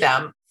leading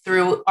them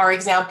through our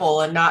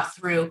example and not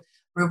through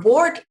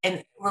reward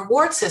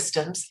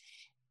systems,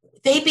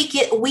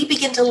 we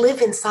begin to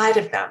live inside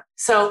of them.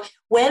 So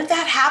when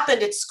that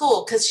happened at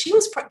school, because she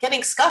was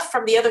getting scuffed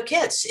from the other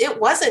kids, it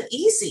wasn't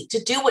easy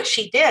to do what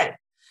she did,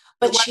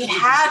 but she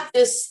had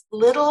this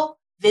little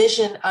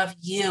vision of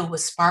you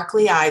with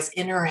sparkly eyes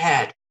in her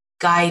head,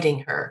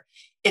 guiding her.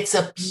 It's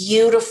a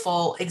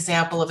beautiful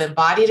example of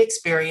embodied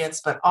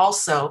experience, but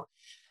also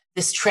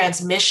this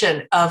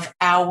transmission of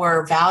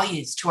our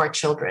values to our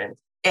children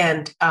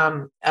and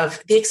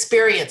of the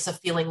experience of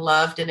feeling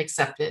loved and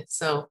accepted.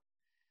 So,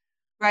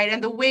 right.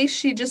 And the way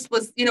she just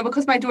was,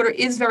 because my daughter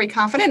is very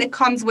confident, it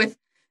comes with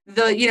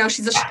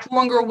she's a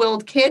stronger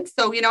willed kid.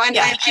 So, and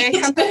I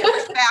sometimes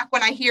push back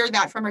when I hear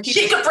that from her teacher.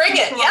 She could bring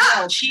it.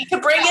 Yeah, she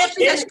could bring it.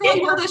 She's as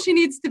strong willed as she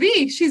needs to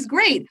be. She's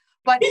great.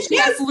 But she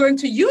has to learn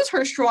to use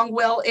her strong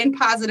will in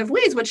positive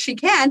ways, which she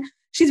can.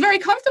 She's very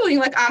comfortable being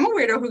like, I'm a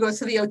weirdo who goes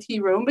to the OT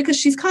room because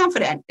she's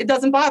confident. It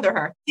doesn't bother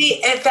her.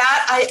 See, and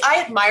that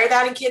I admire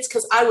that in kids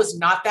because I was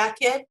not that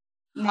kid.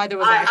 Neither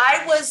was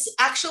I.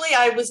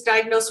 I was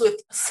diagnosed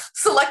with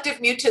selective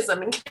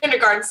mutism in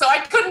kindergarten, so I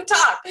couldn't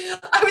talk.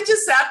 I was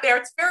just sat there.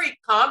 It's very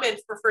common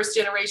for first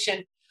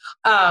generation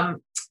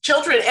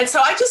children. And so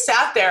I just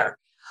sat there.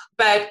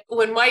 But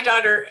when my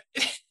daughter,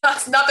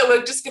 it's not that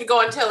we're just going to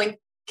go on telling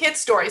kid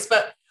stories,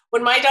 but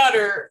when my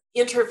daughter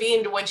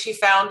intervened when she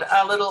found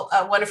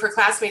one of her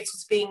classmates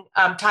was being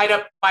tied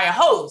up by a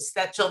hose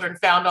that children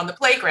found on the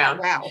playground.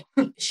 Wow.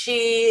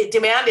 She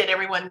demanded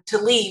everyone to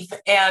leave,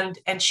 and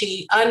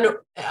she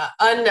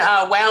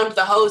unwound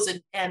the hose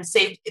and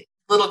saved the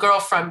little girl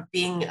from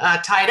being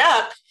tied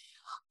up.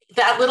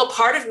 That little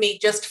part of me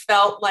just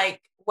felt like,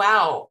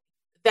 wow,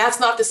 that's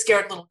not the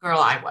scared little girl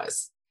I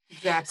was.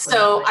 Exactly.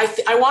 So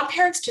I want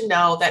parents to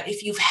know that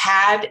if you've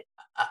had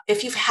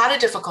a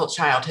difficult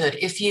childhood,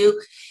 if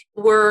you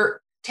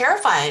were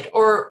terrified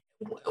or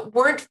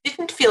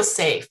didn't feel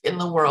safe in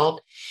the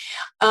world,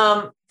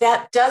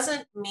 that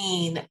doesn't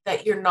mean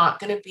that you're not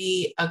going to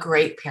be a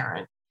great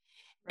parent.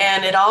 Right.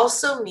 And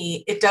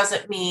it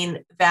doesn't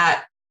mean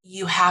that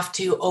you have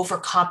to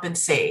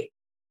overcompensate.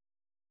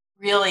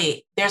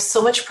 Really, there's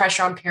so much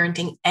pressure on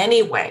parenting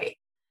anyway.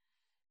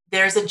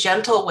 There's a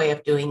gentle way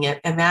of doing it,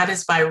 and that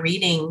is by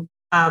reading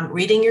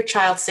your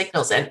child's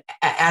signals. And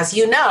as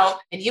you know,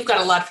 and you've got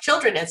a lot of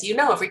children, as you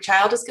know, every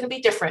child is going to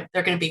be different.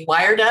 They're going to be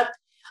wired up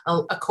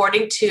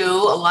according to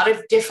a lot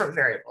of different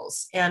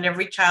variables, and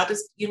every child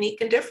is unique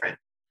and different.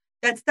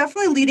 That's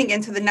definitely leading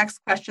into the next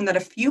question that a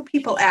few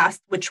people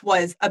asked, which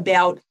was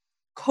about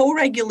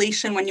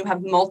co-regulation when you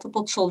have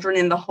multiple children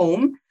in the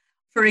home.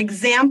 For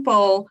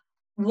example,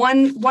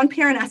 one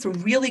parent asked a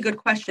really good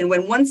question.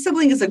 When one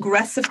sibling is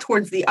aggressive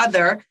towards the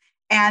other,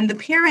 and the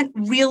parent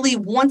really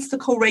wants to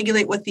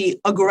co-regulate with the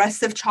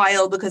aggressive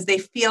child because they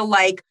feel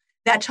like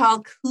that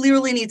child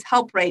clearly needs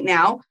help right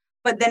now,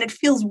 but then it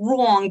feels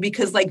wrong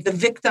because like the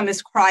victim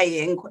is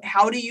crying.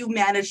 How do you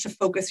manage to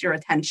focus your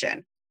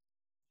attention?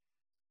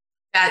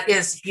 That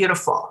is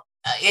beautiful.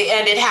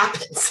 And it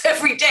happens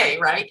every day,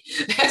 right?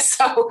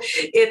 So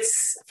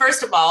it's,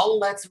 first of all,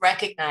 let's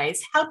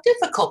recognize how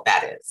difficult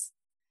that is.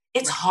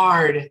 It's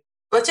hard.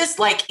 Let's just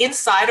like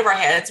inside of our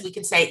heads, we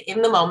can say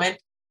in the moment,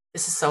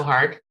 this is so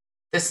hard.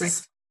 This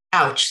is,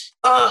 ouch.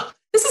 Oh,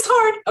 this is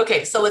hard.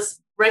 Okay, so let's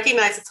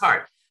recognize it's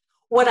hard.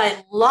 What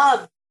I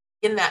love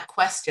in that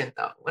question,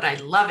 though,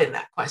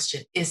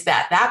 is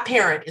that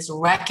parent is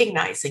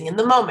recognizing in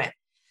the moment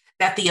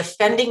that the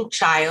offending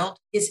child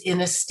is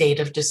in a state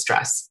of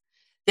distress.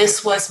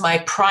 This was my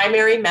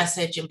primary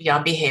message in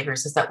Beyond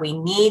Behaviors, is that we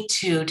need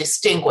to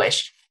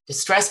distinguish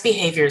distress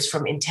behaviors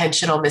from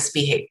intentional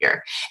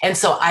misbehavior. And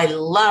so I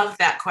love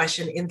that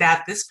question in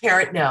that this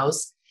parent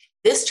knows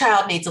this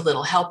child needs a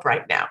little help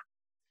right now.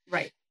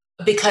 Right.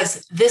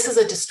 Because this is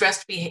a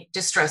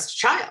distressed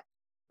child, right,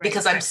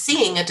 because I'm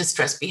seeing a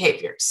distressed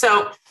behavior.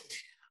 So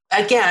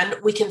again,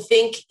 we can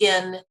think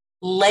in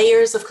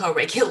layers of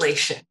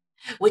co-regulation,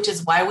 which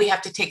is why we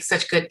have to take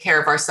such good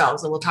care of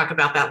ourselves. And we'll talk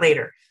about that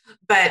later.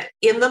 But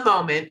in the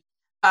moment,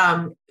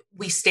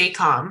 we stay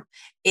calm.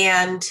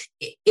 And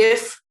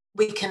if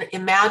we can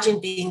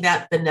imagine being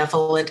that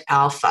benevolent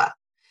alpha.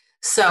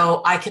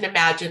 So I can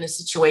imagine a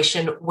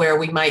situation where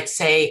we might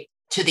say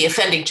to the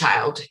offending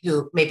child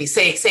who maybe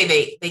say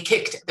they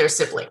kicked their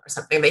sibling or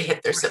something, they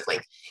hit their sibling,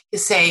 you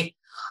say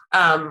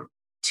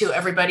to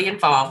everybody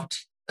involved,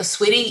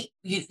 sweetie,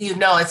 you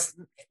know,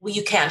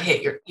 you can't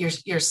hit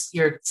your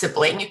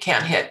sibling. You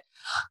can't hit.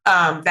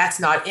 That's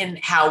not in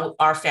how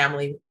our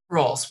family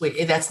rolls.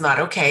 That's not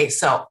okay.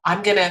 So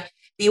I'm going to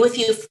be with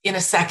you in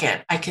a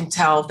second. I can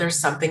tell there's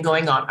something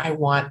going on. I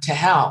want to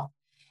help.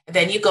 And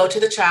then you go to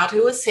the child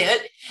who was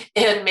hit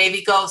and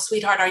maybe go,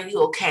 sweetheart, are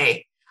you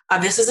okay?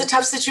 This is a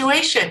tough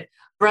situation.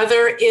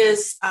 Brother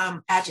is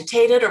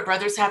agitated or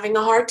brother's having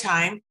a hard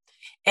time.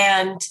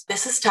 And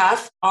this is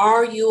tough.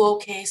 Are you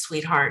okay,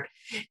 sweetheart?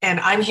 And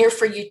I'm here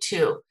for you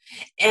too.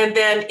 And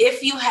then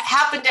if you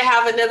happen to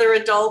have another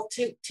adult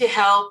to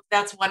help,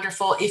 that's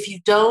wonderful. If you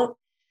don't,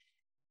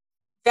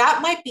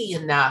 that might be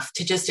enough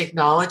to just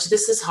acknowledge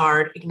this is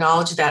hard,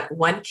 acknowledge that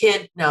one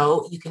kid,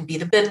 no, you can be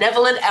the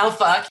benevolent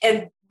alpha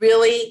and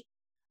really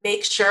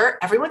make sure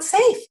everyone's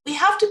safe. We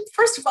have to,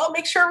 first of all,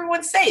 make sure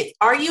everyone's safe.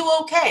 Are you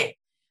okay?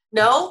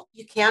 No,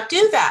 you can't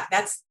do that.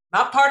 That's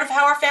not part of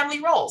how our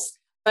family rolls.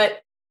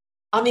 But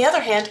on the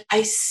other hand,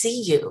 I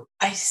see you.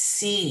 I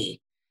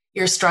see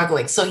you're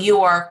struggling. So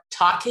you are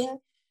talking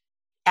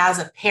as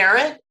a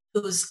parent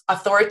who's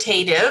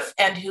authoritative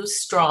and who's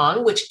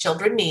strong, which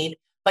children need,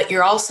 but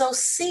you're also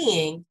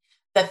seeing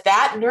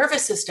that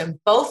nervous system,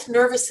 both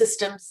nervous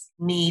systems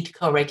need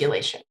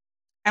co-regulation.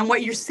 And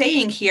what you're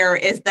saying here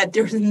is that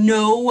there's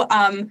no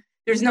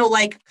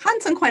like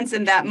consequence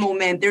in that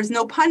moment. There's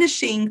no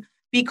punishing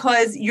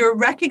because you're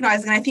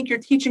recognizing, and I think you're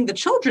teaching the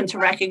children to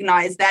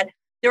recognize that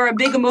there are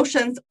big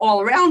emotions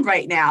all around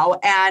right now.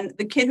 And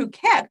the kid who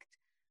kicked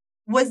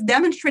was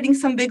demonstrating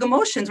some big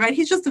emotions, right?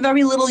 He's just a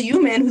very little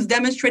human who's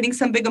demonstrating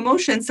some big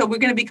emotions. So we're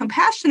going to be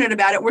compassionate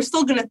about it. We're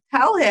still going to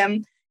tell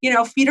him,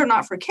 feet are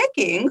not for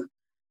kicking,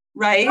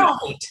 right?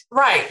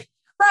 Right.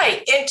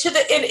 Right. And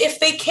if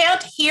they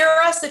can't hear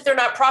us, if they're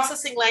not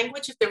processing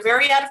language, if they're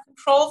very out of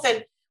control,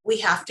 then we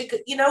have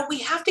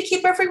to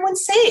keep everyone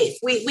safe.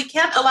 We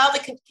can't allow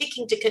the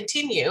kicking to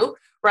continue,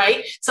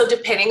 right? So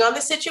depending on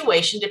the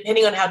situation,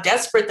 depending on how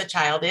desperate the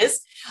child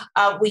is,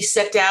 we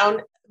sit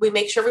down, we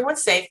make sure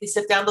everyone's safe, we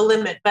set down the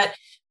limit. But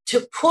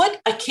to put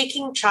a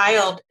kicking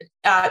child,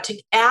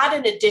 to add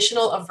an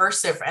additional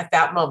aversive at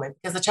that moment,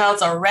 because the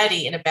child's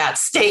already in a bad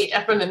state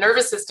from the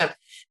nervous system,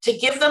 to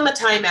give them a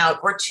timeout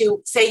or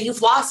to say, you've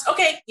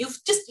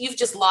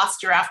just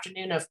lost your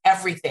afternoon of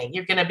everything.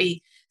 You're going to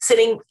be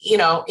sitting,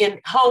 in a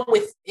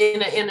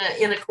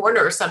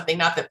corner or something.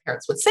 Not that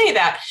parents would say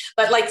that,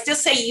 but like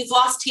just say you've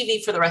lost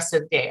TV for the rest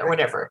of the day or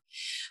whatever.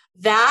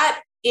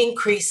 That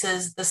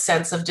increases the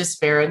sense of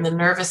despair in the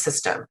nervous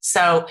system.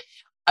 So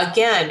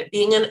again,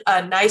 being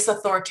a nice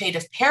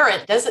authoritative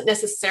parent doesn't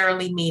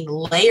necessarily mean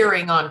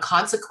layering on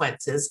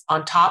consequences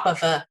on top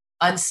of an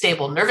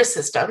unstable nervous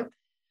system.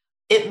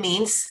 It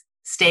means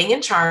staying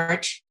in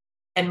charge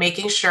and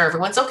making sure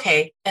everyone's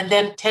okay, and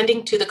then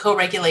tending to the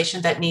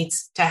co-regulation that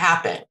needs to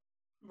happen.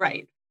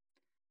 Right.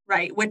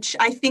 Which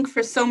I think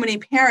for so many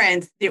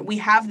parents that we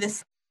have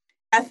this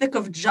ethic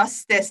of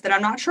justice that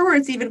I'm not sure where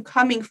it's even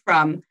coming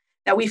from,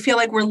 that we feel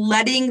like we're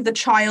letting the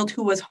child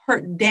who was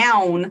hurt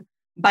down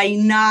by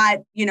not,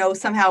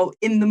 somehow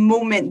in the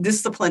moment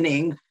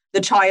disciplining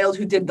the child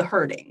who did the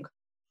hurting.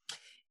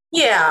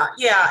 Yeah.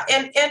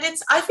 And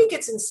I think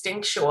it's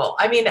instinctual.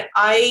 I mean,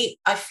 I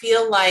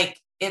feel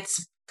like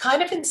it's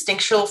kind of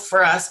instinctual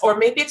for us, or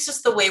maybe it's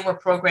just the way we're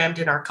programmed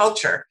in our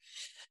culture,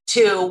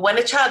 to when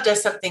a child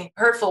does something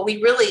hurtful,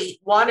 we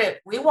want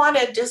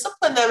to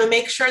discipline them and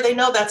make sure they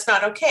know that's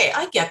not okay.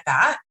 I get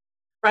that,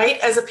 right?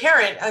 As a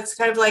parent, it's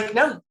kind of like,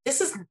 no,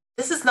 this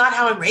is not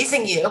how I'm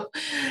raising you.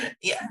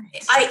 Yeah,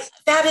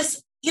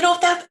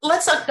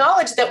 let's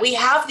acknowledge that we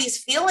have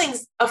these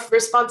feelings of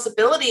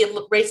responsibility of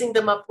raising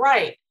them up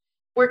right.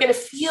 We're going to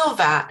feel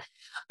that.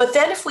 But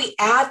then if we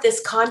add this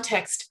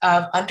context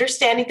of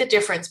understanding the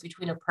difference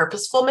between a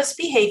purposeful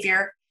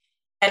misbehavior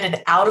and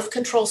an out of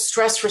control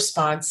stress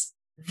response,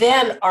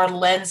 then our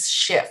lens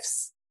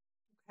shifts.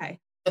 Okay.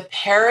 The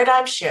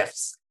paradigm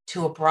shifts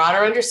to a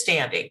broader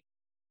understanding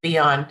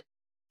beyond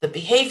the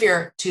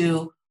behavior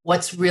to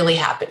what's really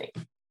happening.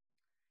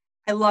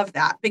 I love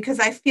that, because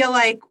I feel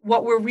like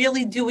what we're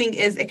really doing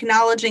is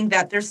acknowledging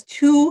that there's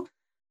two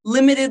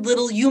limited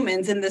little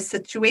humans in this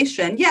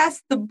situation.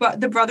 Yes, the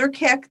brother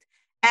kicked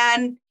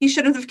and he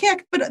shouldn't have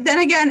kicked. But then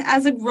again,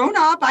 as a grown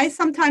up, I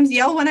sometimes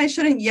yell when I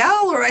shouldn't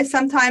yell, or I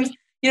sometimes,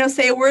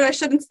 say a word I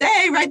shouldn't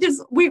say, right?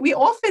 We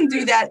often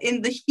do that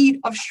in the heat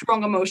of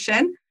strong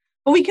emotion,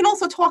 but we can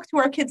also talk to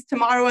our kids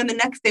tomorrow and the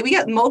next day. We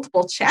get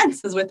multiple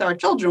chances with our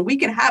children. We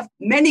can have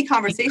many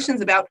conversations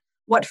about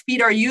what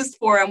feet are used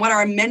for and what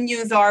our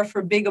menus are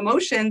for big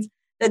emotions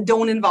that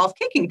don't involve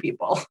kicking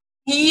people.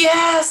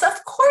 Yes,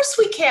 of course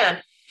we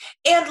can.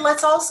 And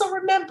let's also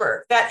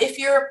remember that if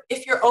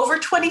you're over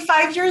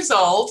 25 years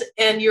old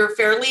and you're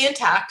fairly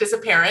intact as a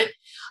parent,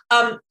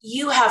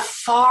 you have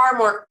far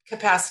more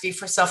capacity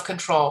for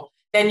self-control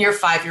than your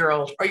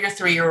 5-year-old or your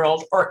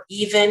 3-year-old or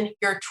even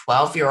your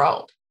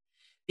 12-year-old.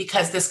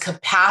 Because this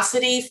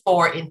capacity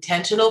for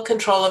intentional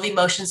control of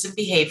emotions and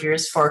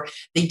behaviors, for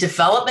the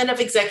development of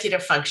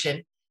executive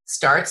function,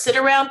 starts at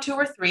around 2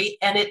 or 3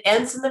 and it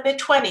ends in the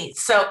mid-20s.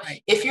 So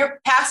if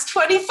you're past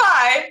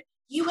 25,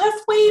 you have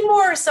way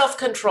more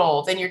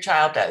self-control than your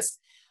child does.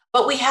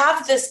 But we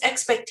have this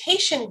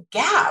expectation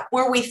gap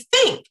where we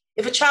think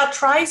if a child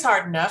tries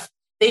hard enough,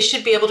 they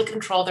should be able to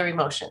control their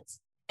emotions.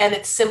 And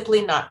it's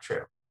simply not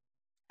true.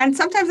 And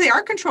sometimes they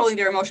are controlling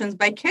their emotions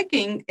by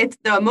kicking. It's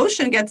the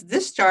emotion gets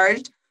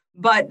discharged,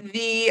 but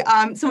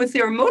so it's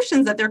their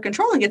emotions that they're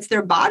controlling. It's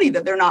their body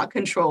that they're not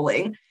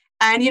controlling.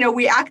 And,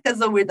 we act as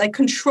though we're like,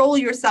 control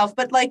yourself.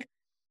 But like,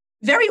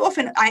 very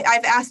often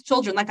I've asked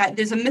children,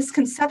 there's a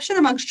misconception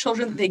amongst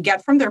children that they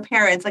get from their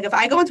parents. Like if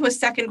I go into a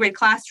second grade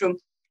classroom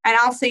and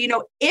I'll say,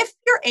 if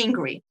you're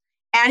angry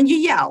and you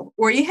yell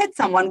or you hit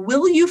someone,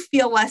 will you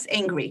feel less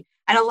angry?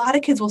 And a lot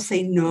of kids will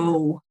say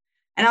no.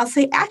 And I'll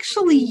say,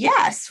 actually,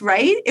 yes,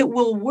 right? It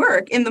will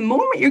work. In the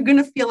moment, you're going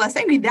to feel less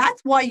angry.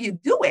 That's why you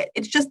do it.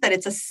 It's just that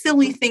it's a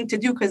silly thing to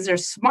do because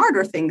there's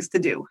smarter things to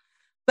do.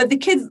 But the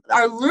kids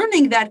are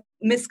learning that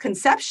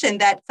misconception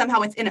that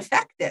somehow it's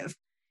ineffective.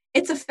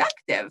 It's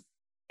effective.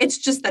 It's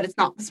just that it's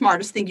not the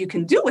smartest thing you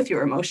can do with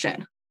your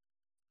emotion.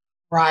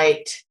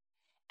 Right.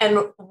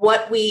 And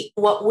what we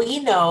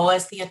know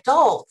as the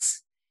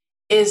adults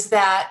is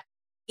that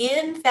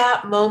in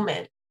that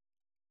moment,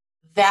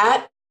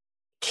 that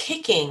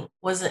kicking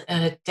was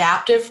an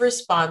adaptive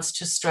response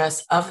to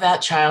stress of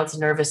that child's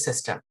nervous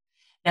system.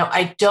 Now,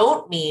 I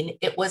don't mean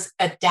it was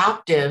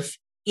adaptive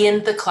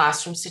in the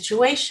classroom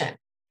situation.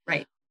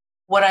 Right.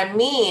 What I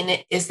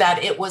mean is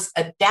that it was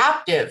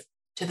adaptive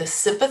to the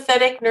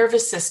sympathetic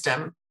nervous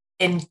system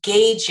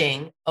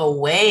engaging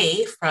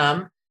away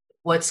from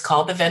what's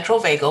called the ventral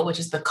vagal, which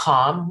is the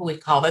calm. We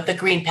call it the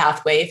green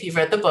pathway, if you've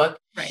read the book.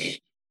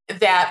 Right.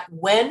 That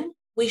when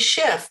we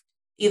shift,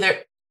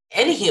 either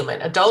any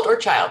human, adult or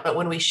child, but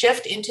when we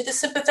shift into the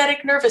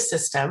sympathetic nervous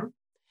system,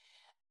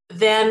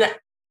 then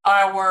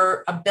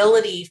our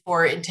ability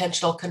for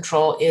intentional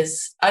control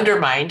is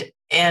undermined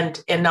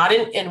and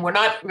we're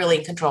not really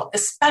in control,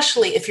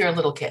 especially if you're a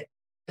little kid,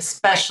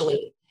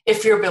 especially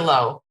if you're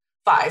below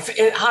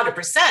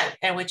 100%,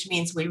 and which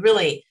means we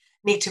really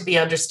need to be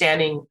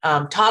understanding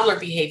toddler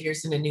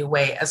behaviors in a new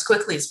way as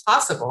quickly as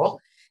possible,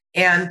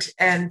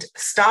 and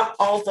stop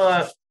all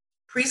the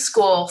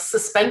preschool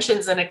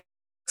suspensions and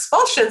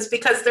expulsions,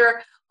 because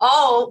they're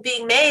all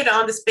being made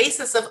on this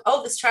basis of,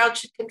 oh, this child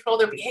should control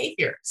their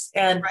behaviors,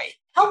 and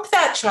help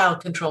that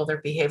child control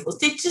their behaviors.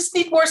 They just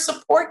need more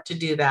support to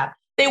do that.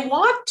 They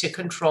want to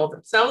control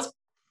themselves,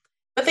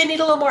 but they need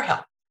a little more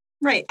help.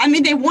 Right. I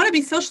mean, they want to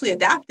be socially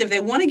adaptive. They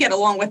want to get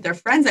along with their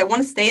friends. They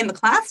want to stay in the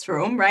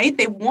classroom, right?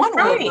 They want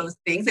all of those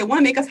things. They want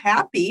to make us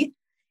happy.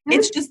 Mm-hmm.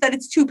 It's just that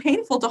it's too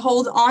painful to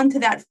hold on to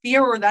that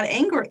fear or that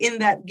anger in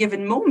that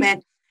given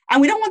moment. And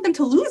we don't want them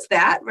to lose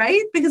that,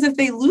 right? Because if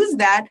they lose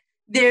that,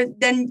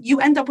 then you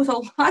end up with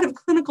a lot of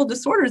clinical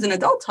disorders in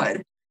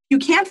adulthood. You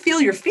can't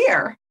feel your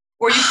fear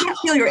or you can't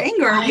feel your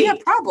anger. We have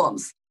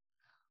problems.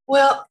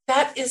 Well,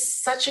 that is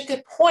such a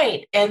good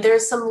point. And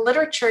there's some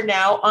literature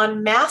now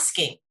on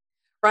masking,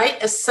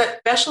 right?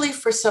 Especially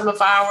for some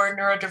of our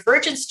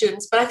neurodivergent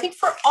students, but I think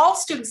for all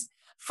students,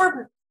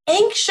 for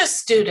anxious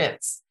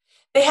students,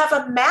 they have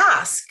a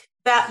mask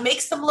that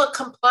makes them look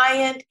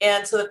compliant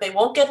and so that they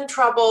won't get in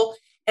trouble.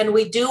 And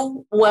we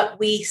do what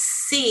we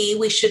see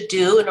we should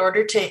do in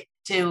order to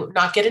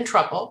not get in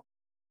trouble.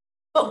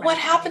 But what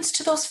happens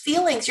to those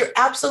feelings? You're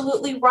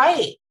absolutely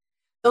right.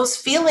 Those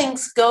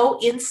feelings go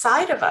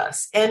inside of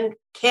us and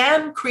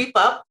can creep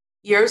up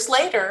years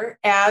later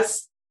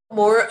as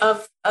more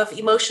of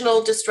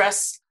emotional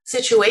distress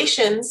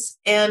situations.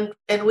 And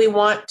we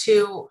want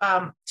to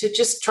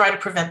just try to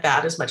prevent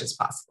that as much as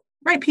possible.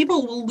 Right.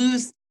 People will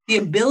lose the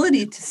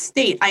ability to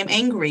state, I'm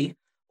angry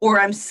or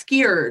I'm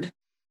scared.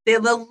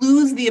 They'll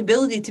lose the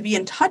ability to be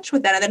in touch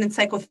with that. And then in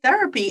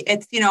psychotherapy,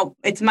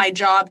 it's my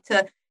job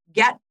to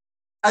get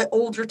an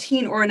older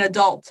teen or an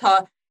adult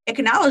to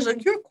acknowledge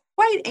that you're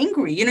quite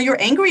angry.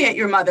 You're angry at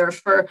your mother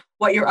for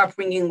what your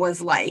upbringing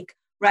was like,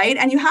 right?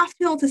 And you have to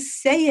be able to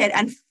say it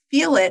and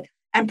feel it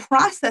and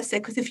process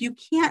it. Because if you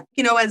can't,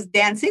 as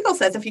Dan Siegel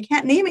says, if you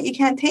can't name it, you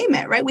can't tame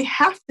it, right? We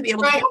have to be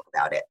able to talk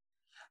about it.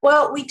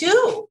 Well, we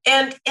do.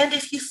 And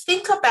if you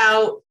think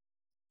about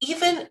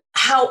even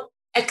how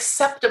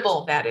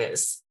acceptable that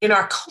is in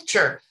our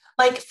culture,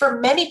 like for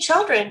many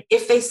children,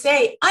 if they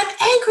say, I'm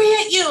angry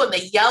at you, and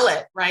they yell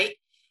it, right?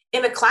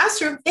 In a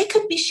classroom, they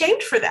could be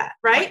shamed for that,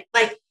 right?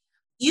 Like,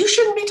 you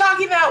shouldn't be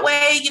talking that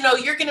way.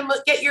 You're going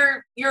to get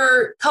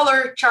your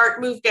color chart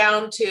moved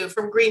down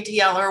from green to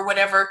yellow or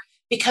whatever,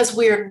 because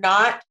we're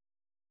not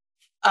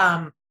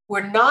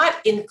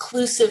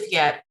inclusive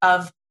yet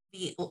of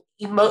the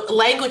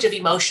language of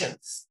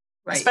emotions,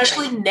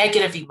 especially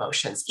negative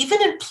emotions.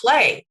 Even in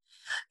play,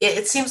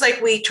 it seems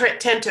like we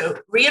tend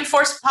to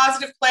reinforce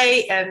positive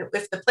play, and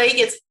if the play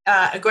gets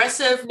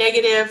aggressive,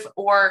 negative,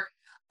 or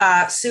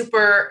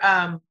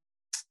super,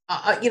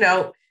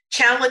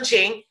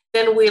 challenging,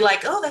 then we're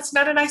like, oh, that's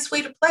not a nice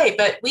way to play.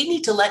 But we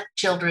need to let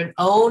children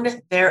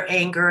own their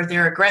anger,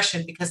 their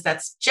aggression, because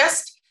that's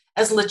just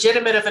as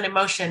legitimate of an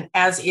emotion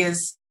as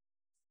is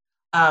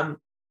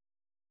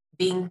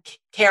being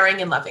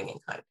caring and loving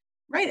and kind.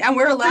 Right. And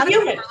we're allowed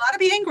to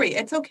be angry.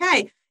 It's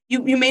okay.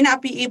 You may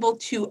not be able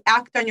to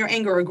act on your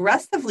anger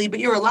aggressively, but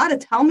you're allowed to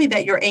tell me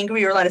that you're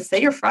angry. You're allowed to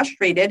say you're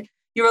frustrated.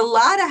 You're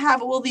allowed to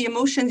have all the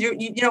emotions.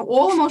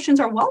 All emotions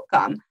are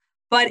welcome.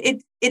 But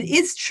it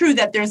is true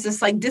that there's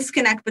this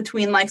disconnect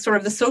between sort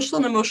of the social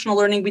and emotional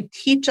learning we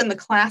teach in the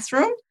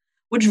classroom,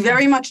 which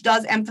very much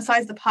does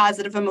emphasize the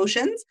positive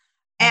emotions,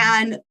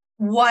 and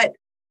what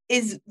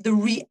is the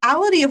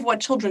reality of what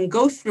children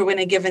go through in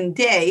a given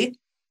day,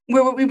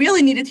 where what we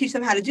really need to teach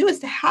them how to do is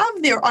to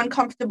have their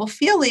uncomfortable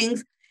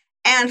feelings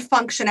and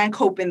function and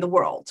cope in the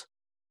world.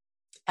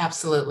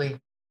 Absolutely.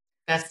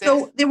 That's it.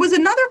 So there was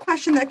another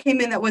question that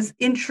came in that was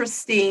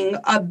interesting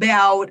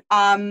about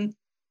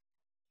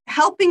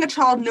helping a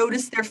child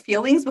notice their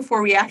feelings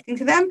before reacting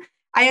to them.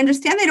 I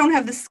understand they don't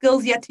have the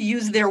skills yet to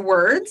use their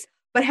words,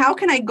 but how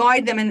can I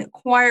guide them in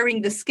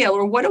acquiring the skill?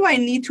 Or what do I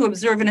need to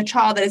observe in a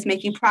child that is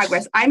making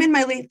progress? I'm in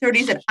my late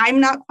 30s and I'm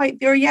not quite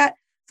there yet.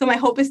 So my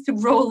hope is to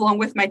grow along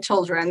with my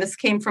children. This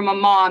came from a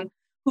mom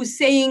who's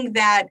saying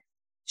that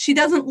she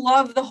doesn't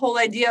love the whole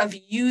idea of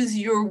use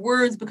your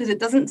words because it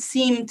doesn't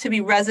seem to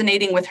be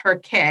resonating with her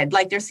kid.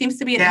 There seems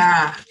to be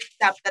an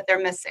step that they're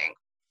missing.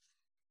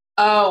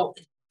 Oh,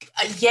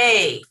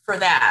 yay for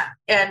that.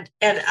 And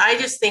I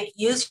just think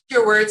use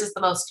your words is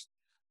the most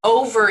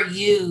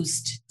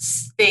overused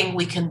thing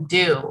we can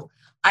do.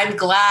 I'm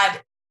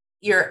glad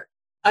you're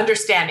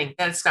understanding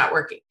that it's not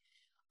working.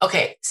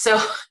 Okay,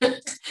 so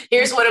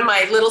here's one of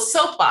my little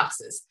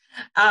soapboxes.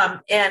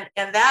 And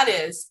that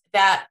is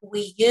that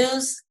we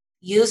use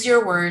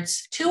your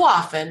words too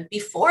often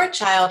before a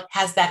child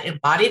has that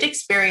embodied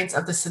experience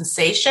of the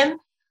sensation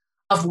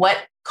of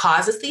what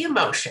causes the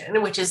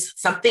emotion, which is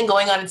something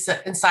going on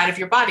inside of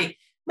your body.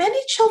 Many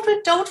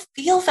children don't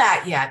feel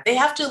that yet. They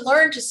have to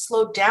learn to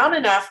slow down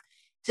enough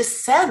to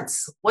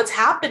sense what's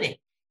happening.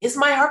 Is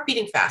my heart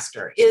beating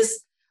faster?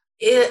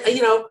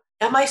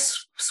 Am I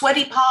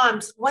sweaty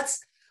palms? What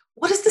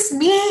does this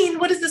mean?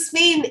 What does this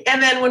mean?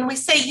 And then when we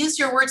say use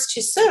your words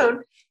too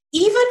soon,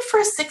 even for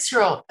a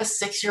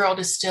 6-year-old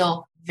is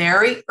still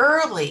very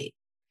early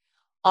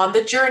on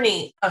the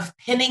journey of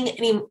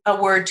pinning a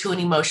word to an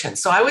emotion.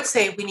 So I would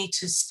say we need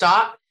to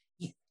stop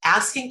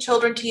asking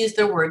children to use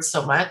their words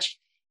so much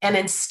and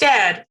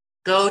instead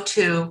go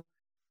to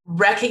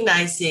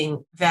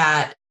recognizing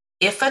that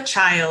if a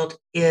child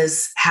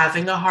is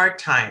having a hard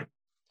time,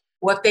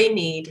 what they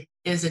need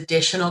is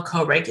additional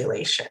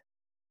co-regulation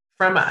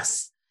from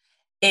us.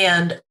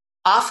 And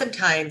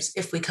oftentimes,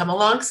 if we come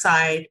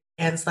alongside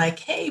and it's like,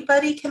 hey,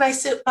 buddy, can I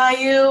sit by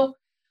you?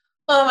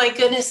 Oh my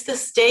goodness,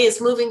 this day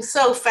is moving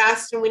so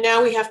fast and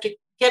we have to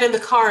get in the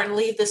car and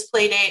leave this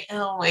play date.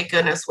 Oh my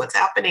goodness, what's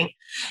happening?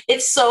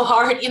 It's so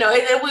hard, and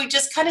then we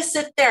just kind of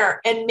sit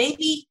there and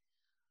maybe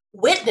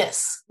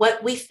witness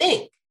what we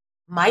think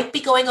might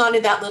be going on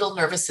in that little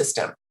nervous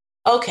system.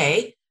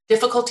 Okay,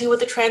 difficulty with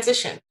the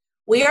transition.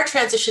 We are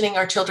transitioning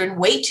our children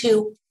way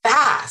too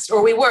fast,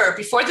 or we were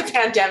before the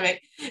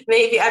pandemic.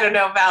 Maybe, I don't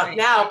know about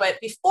now, but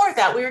before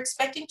that, we were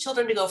expecting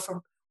children to go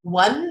from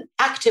one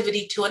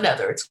activity to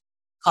another. It's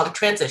called a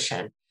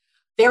transition,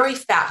 very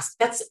fast.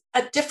 That's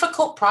a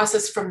difficult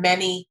process for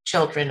many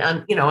children,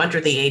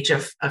 under the age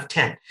of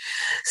 10.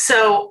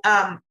 So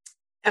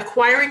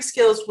acquiring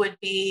skills would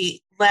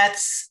be,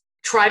 let's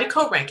try to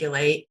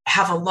co-regulate,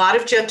 have a lot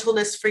of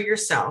gentleness for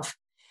yourself.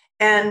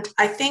 And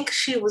I think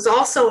she was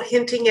also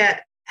hinting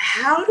at,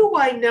 how do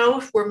I know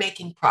if we're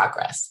making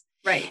progress?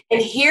 Right.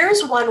 And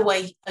here's one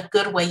way, a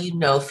good way you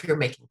know if you're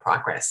making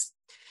progress.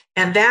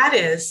 And that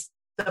is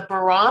the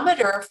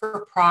barometer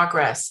for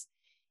progress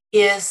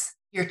is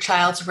your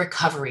child's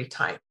recovery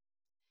time.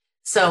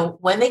 So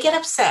when they get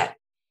upset,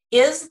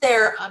 is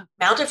their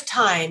amount of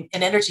time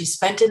and energy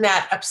spent in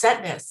that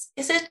upsetness,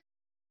 is it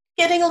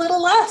getting a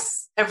little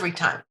less every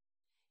time?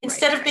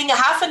 Instead of being a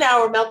half an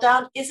hour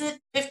meltdown, is it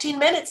 15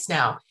 minutes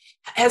now?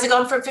 Has it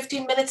gone from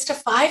 15 minutes to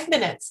 5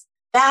 minutes?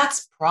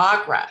 That's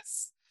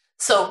progress.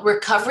 So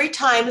recovery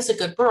time is a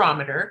good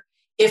barometer.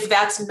 If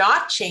that's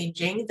not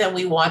changing, then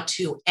we want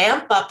to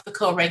amp up the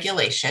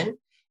co-regulation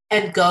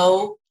and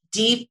go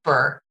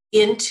deeper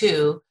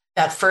into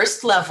that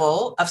first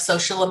level of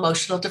social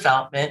emotional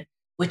development,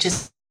 which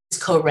is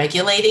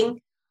co-regulating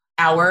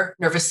our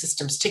nervous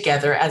systems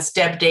together. As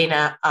Deb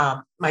Dana,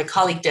 my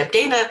colleague Deb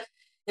Dana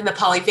in the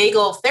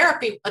polyvagal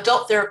therapy,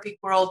 adult therapy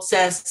world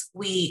says,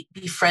 we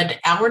befriend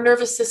our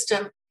nervous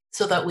system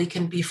so that we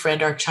can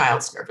befriend our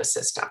child's nervous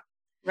system.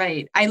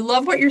 Right. I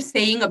love what you're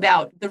saying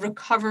about the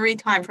recovery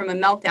time from a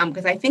meltdown,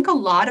 because I think a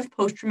lot of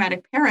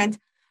post-traumatic parents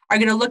are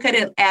going to look at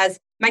it as,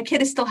 my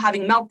kid is still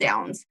having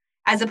meltdowns,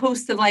 as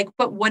opposed to like,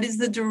 but what is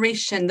the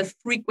duration, the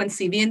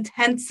frequency, the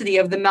intensity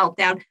of the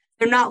meltdown?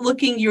 They're not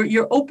looking,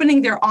 you're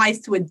opening their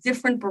eyes to a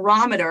different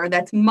barometer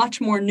that's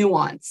much more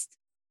nuanced.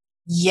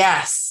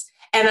 Yes.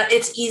 And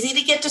it's easy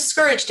to get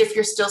discouraged if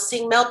you're still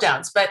seeing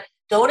meltdowns, but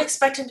don't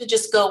expect them to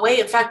just go away.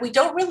 In fact, we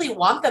don't really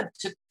want them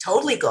to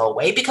totally go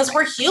away because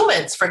we're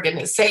humans, for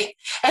goodness sake,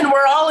 and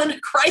we're all in a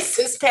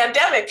crisis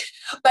pandemic.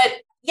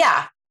 But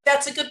yeah,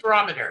 that's a good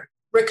barometer.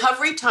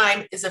 Recovery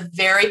time is a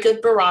very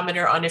good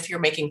barometer on if you're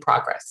making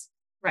progress.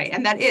 Right.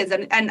 And that is.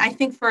 And I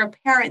think for a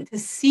parent to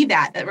see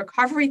that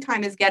recovery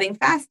time is getting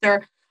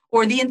faster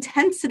or the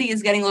intensity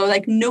is getting lower,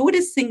 like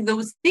noticing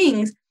those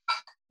things,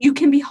 you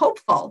can be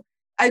hopeful.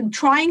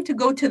 Trying to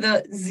go to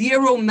the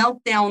zero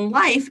meltdown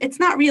life, it's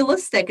not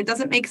realistic. It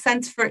doesn't make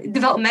sense for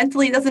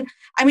developmentally.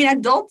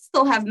 Adults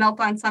still have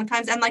meltdowns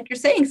sometimes. And like you're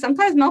saying,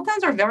 sometimes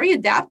meltdowns are very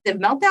adaptive.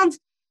 Meltdowns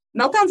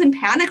and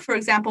panic, for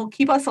example,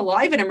 keep us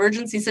alive in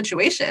emergency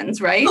situations,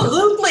 right?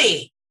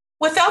 Absolutely.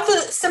 Without the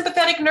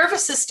sympathetic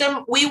nervous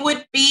system,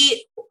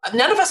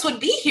 none of us would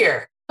be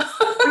here.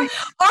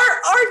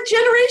 Our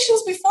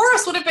generations before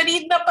us would have been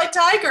eaten up by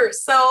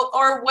tigers,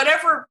 or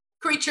whatever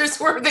creatures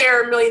were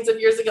there millions of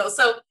years ago.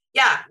 So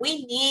yeah,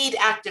 we need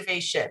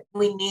activation.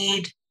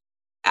 It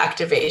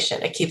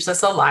keeps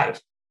us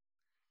alive.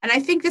 And I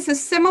think this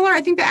is similar.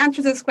 I think the answer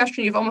to this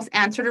question you've almost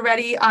answered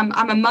already.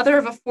 I'm a mother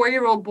of a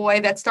 4-year-old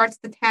boy that starts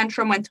the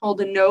tantrum when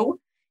told a no.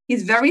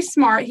 He's very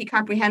smart. He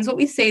comprehends what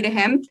we say to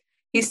him.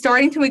 He's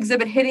starting to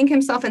exhibit hitting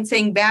himself and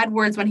saying bad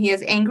words when he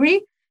is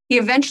angry. He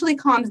eventually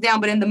calms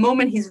down, but in the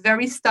moment, he's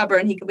very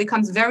stubborn. He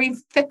becomes very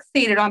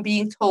fixated on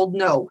being told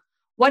no.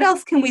 What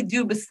else can we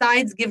do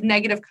besides give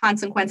negative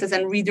consequences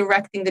and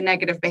redirecting the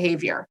negative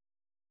behavior?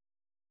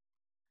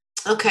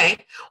 Okay.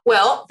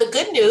 Well, the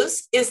good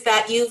news is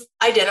that you've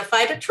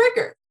identified a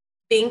trigger,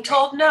 being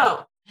told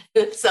no.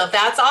 So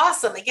that's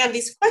awesome. Again,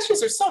 these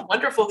questions are so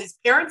wonderful. These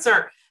parents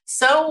are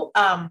so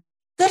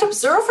good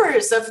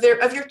observers of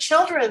your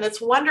children.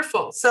 That's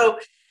wonderful. So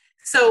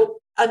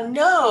a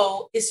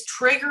no is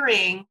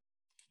triggering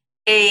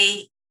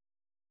a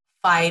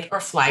fight or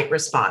flight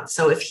response.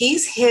 So if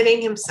he's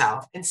hitting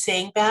himself and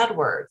saying bad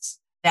words,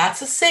 that's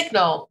a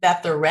signal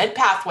that the red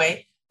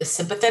pathway, the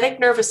sympathetic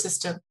nervous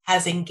system,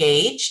 has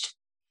engaged,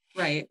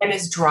 right, and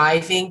is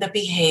driving the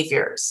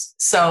behaviors.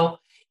 So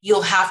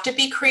You'll have to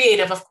be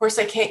creative. Of course,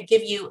 I can't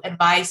give you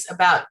advice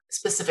about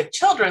specific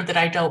children that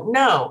I don't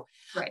know,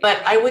 Right.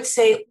 but I would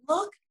say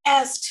look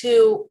as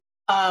to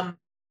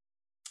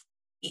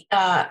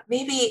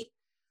maybe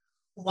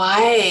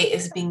why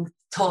is being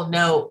told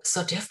no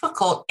so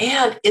difficult,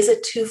 and is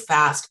it too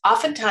fast?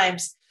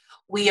 Oftentimes,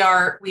 we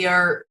are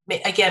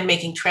again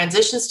making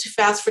transitions too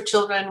fast for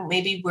children.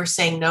 Maybe we're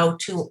saying no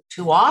too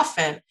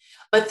often,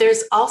 but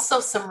there's also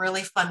some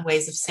really fun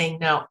ways of saying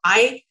no.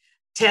 I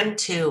tend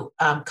to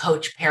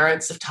coach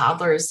parents of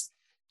toddlers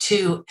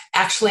to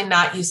actually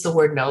not use the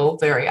word no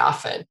very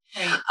often.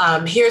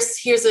 Right.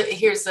 Here's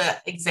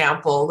a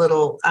example: a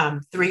little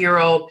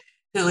 3-year-old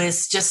who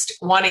is just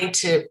wanting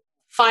to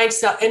find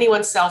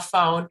anyone's cell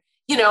phone.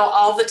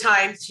 All the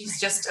time. She's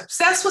just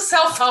obsessed with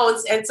cell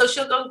phones. And so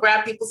she'll go and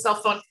grab people's cell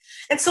phone.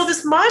 And so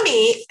this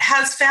mommy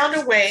has found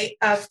a way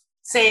of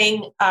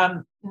saying,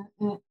 not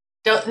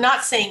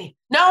saying,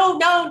 no,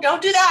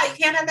 don't do that.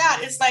 You can't have that.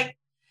 It's like,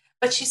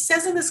 but she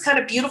says in this kind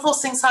of beautiful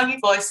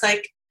sing-songy voice,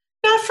 like,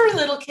 not for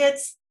little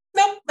kids.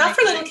 Nope, not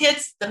for little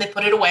kids. Then they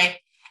put it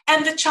away.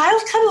 And the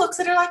child kind of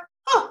looks at her like,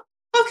 oh,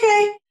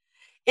 okay.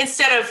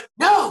 Instead of,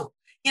 no.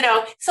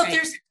 So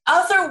there's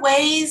other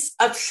ways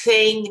of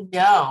saying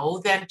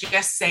no than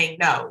just saying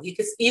no. You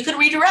can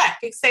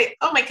redirect. You can say,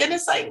 oh my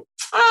goodness, I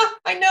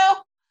know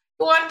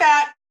you want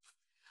that.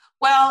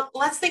 Well,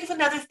 let's think of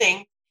another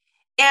thing.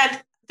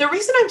 And the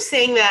reason I'm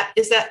saying that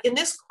is that in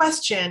this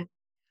question,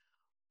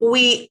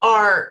 we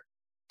are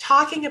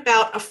talking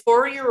about a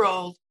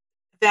 4-year-old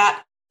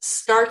that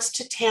starts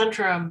to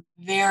tantrum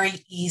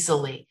very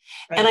easily.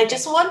 Right. And I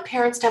just want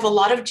parents to have a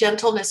lot of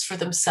gentleness for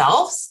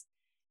themselves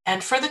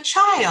and for the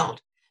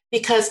child.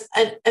 Because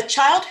a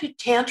child who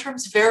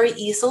tantrums very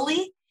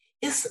easily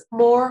is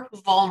more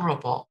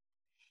vulnerable.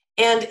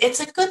 And it's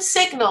a good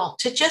signal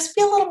to just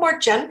be a little more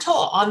gentle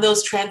on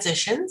those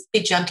transitions.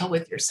 Be gentle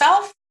with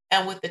yourself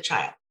and with the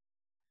child.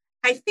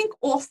 I think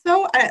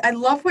also, I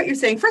love what you're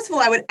saying. First of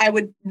all, I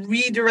would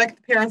redirect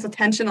the parents'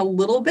 attention a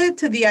little bit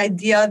to the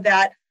idea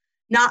that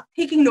not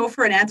taking no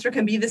for an answer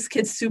can be this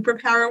kid's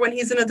superpower when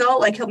he's an adult.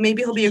 Like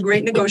maybe he'll be a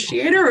great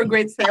negotiator or a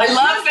great salesman. I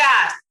love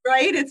that.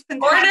 Right? It's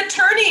fantastic. Or an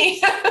attorney.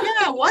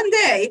 Yeah, one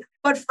day.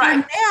 But for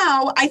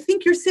now, I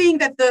think you're saying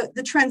that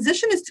the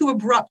transition is too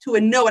abrupt to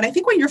a no. And I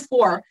think when you're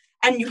 4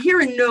 and you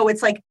hear a no,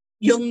 it's like,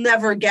 you'll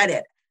never get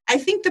it. I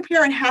think the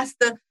parent has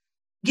to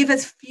give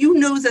as few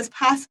no's as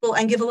possible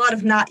and give a lot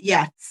of not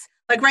yets.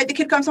 Like, right, the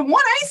kid comes home,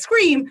 1 ice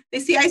cream.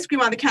 They see ice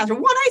cream on the counter,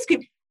 1 ice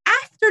cream.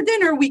 After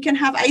dinner, we can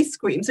have ice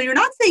cream. So you're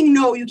not saying,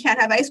 no, you can't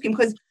have ice cream,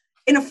 because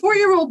in a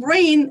 4-year-old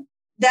brain,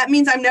 that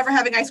means I'm never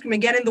having ice cream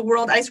again in the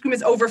world. Ice cream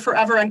is over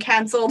forever and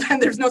canceled,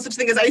 and there's no such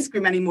thing as ice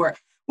cream anymore.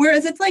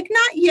 Whereas it's like,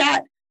 not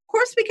yet. Of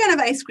course, we can have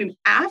ice cream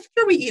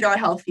after we eat our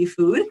healthy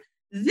food.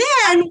 Then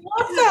I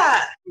love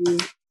that.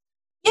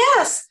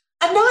 Yes.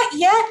 A not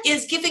yet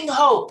is giving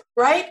hope,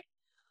 right?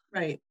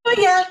 Right. Not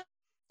yet.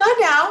 Not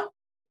now.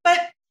 But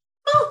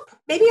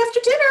maybe after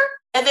dinner.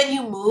 And then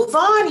you move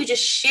on. You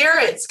just share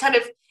it. It's kind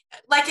of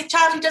like a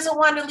child who doesn't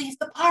want to leave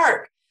the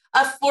park.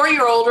 A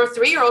 4-year-old or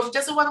 3-year-old who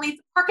doesn't want to leave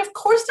the park. Of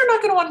course, they're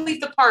not going to want to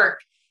leave the park.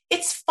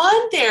 It's fun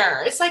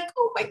there. It's like,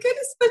 oh my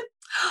goodness, but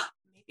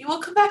maybe we'll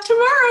come back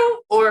tomorrow.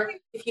 Or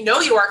if you know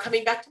you are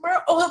coming back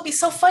tomorrow, it'll be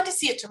so fun to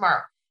see it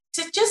tomorrow.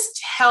 To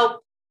just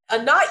help,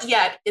 a not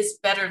yet is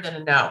better than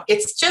a no.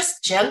 It's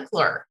just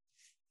gentler.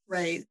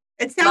 Right.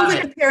 It sounds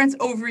like the parents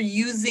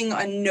overusing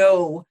a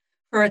no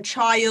for a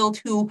child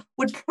who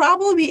would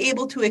probably be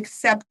able to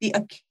accept the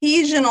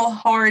occasional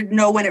hard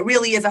no when it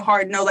really is a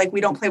hard no, like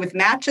we don't play with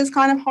matches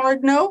kind of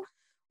hard no,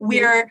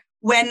 where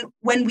when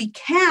we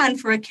can,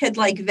 for a kid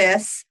like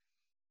this,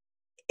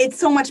 it's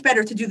so much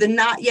better to do the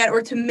not yet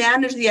or to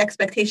manage the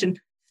expectation.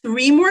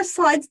 3 more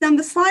slides down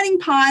the sliding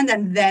pond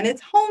and then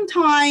it's home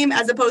time,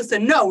 as opposed to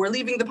no, we're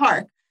leaving the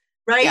park,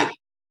 right? Yeah.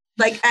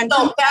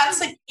 So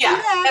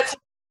that's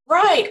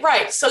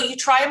right. So you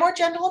try a more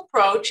gentle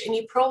approach and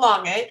you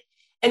prolong it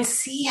and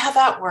see how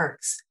that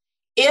works.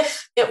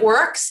 If it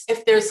works,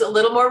 if there's a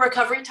little more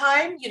recovery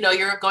time,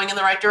 you're going in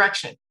the right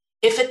direction.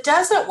 If it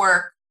doesn't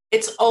work,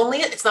 it's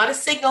not a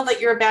signal that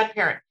you're a bad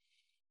parent.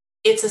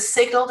 It's a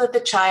signal that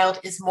the child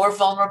is more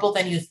vulnerable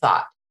than you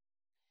thought.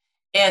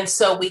 And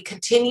so we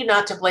continue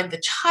not to blame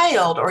the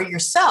child or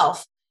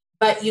yourself,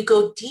 but you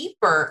go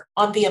deeper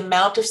on the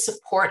amount of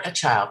support a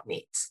child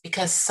needs,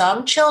 because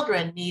some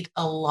children need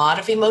a lot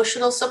of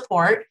emotional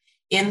support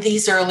in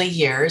these early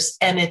years.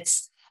 And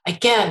it's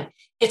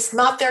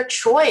not their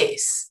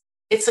choice.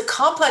 It's a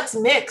complex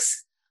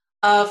mix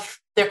of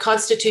their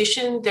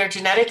constitution, their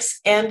genetics,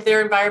 and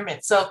their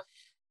environment. So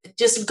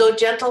just go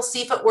gentle,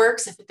 see if it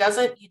works. If it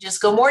doesn't, you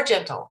just go more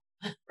gentle.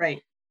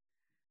 Right.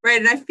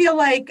 And I feel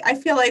like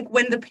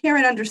when the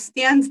parent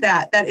understands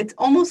that it's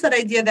almost that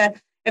idea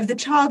that if the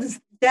child is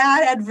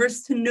that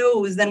adverse to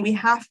no's, then we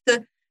have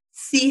to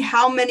see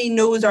how many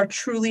no's are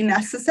truly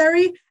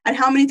necessary and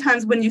how many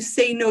times when you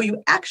say no,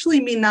 you actually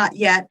mean not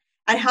yet.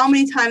 And how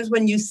many times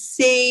when you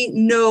say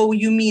no,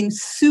 you mean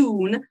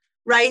soon,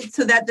 right?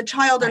 So that the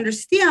child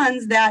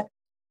understands that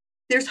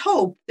there's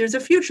hope, there's a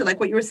future, like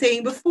what you were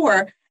saying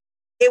before.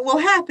 it will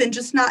happen,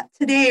 just not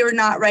today or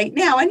not right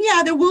now. And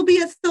yeah, there will be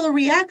still a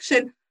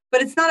reaction,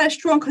 but it's not as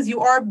strong because you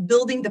are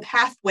building the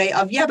pathway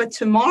of, yeah, but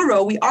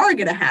tomorrow we are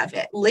going to have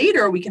it.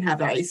 Later we can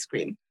have ice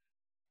cream.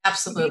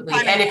 Absolutely.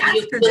 And if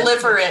you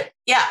deliver it,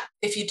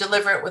 if you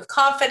deliver it with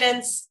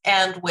confidence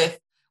and with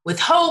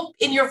hope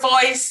in your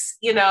voice,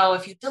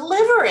 if you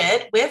deliver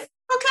it with,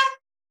 okay,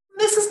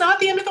 this is not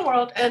the end of the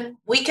world and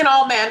we can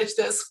all manage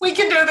this. We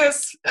can do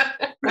this.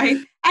 Right.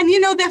 And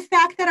the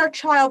fact that our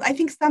child, I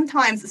think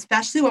sometimes,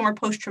 especially when we're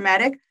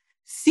post-traumatic,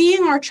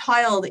 seeing our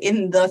child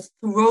in the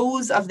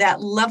throes of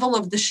that level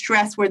of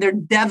distress where they're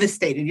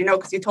devastated,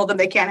 because you told them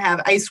they can't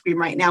have ice cream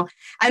right now,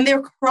 and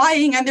they're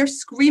crying and they're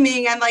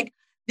screaming, and like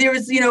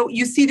there's,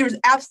 you see there's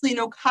absolutely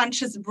no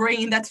conscious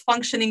brain that's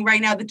functioning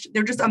right now.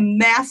 They're just a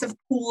massive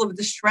pool of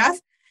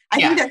distress. I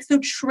think that's so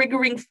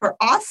triggering for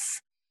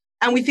us.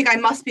 And we think I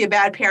must be a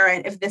bad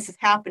parent if this is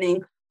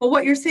happening. But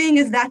what you're saying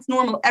is that's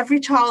normal. Every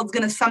child's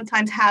going to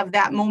sometimes have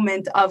that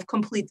moment of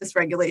complete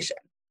dysregulation.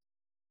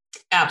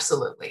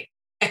 Absolutely.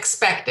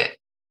 Expect it.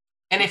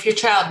 And if your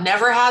child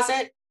never has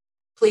it,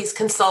 please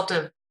consult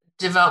a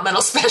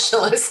developmental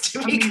specialist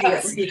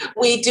because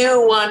we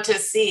do want to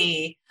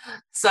see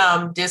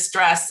some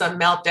distress, some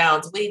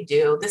meltdowns. We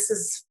do. This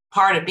is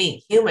part of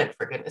being human,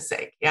 for goodness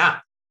sake. Yeah.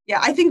 Yeah,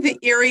 I think the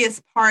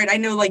eeriest part, I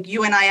know like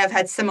you and I have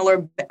had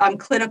similar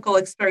clinical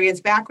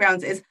experience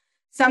backgrounds, is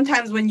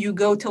sometimes when you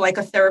go to like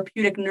a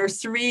therapeutic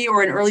nursery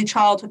or an early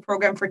childhood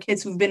program for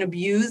kids who've been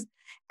abused,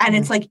 and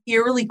it's like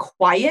eerily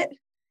quiet.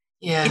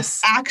 Yes.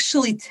 It's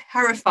actually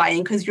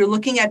terrifying because you're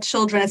looking at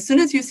children. As soon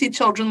as you see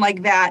children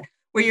like that,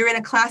 where you're in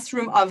a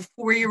classroom of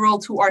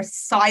 4-year-olds who are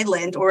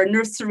silent, or a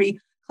nursery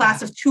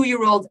class of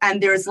 2-year-olds,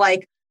 and there's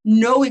like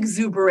no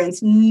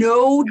exuberance,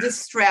 no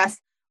distress.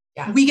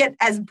 Yeah. We get,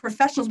 as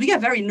professionals, we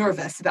get very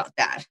nervous about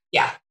that.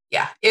 Yeah.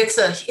 Yeah. It's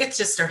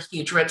just a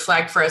huge red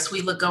flag for us.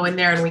 We go in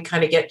there and we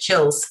kind of get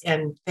chills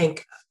and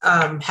think,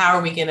 how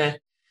are we going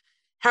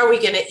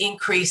to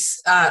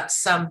increase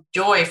some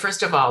joy,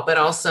 first of all, but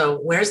also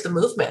where's the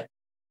movement?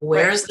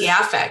 Where's the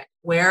affect?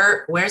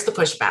 Where's the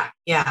pushback?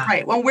 Yeah.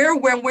 Right. When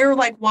we're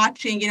like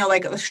watching,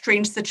 like a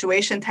strange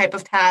situation type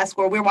of task,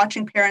 or we're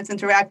watching parents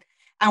interact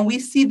and we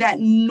see that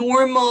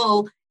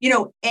normal,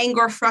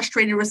 anger,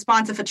 frustrated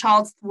response if a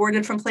child's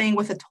thwarted from playing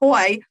with a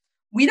toy,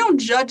 we don't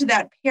judge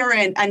that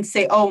parent and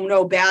say, oh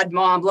no, bad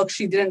mom, look,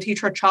 she didn't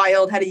teach her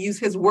child how to use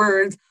his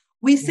words.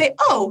 We say,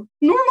 oh,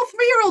 normal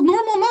 3-year-old,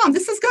 normal mom,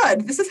 this is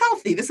good. This is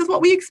healthy. This is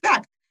what we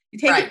expect. You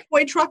take a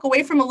toy truck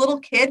away from a little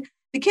kid,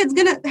 the kid's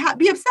going to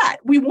be upset.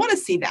 We want to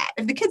see that.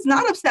 If the kid's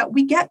not upset,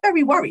 we get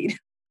very worried.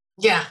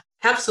 Yeah,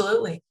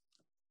 absolutely.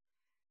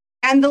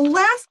 And the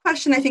last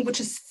question, I think, which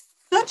is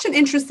such an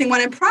interesting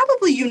one and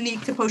probably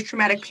unique to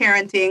post-traumatic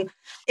parenting,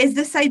 is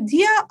this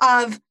idea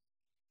of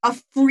a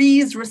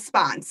freeze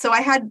response. So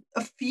I had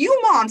a few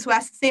moms who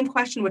asked the same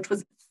question, which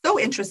was so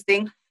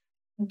interesting.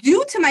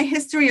 Due to my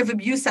history of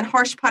abuse and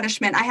harsh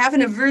punishment, I have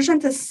an aversion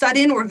to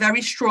sudden or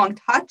very strong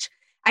touch.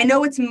 I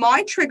know it's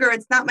my trigger,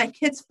 it's not my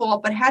kid's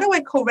fault, but how do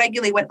I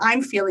co-regulate when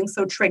I'm feeling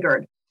so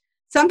triggered?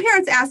 Some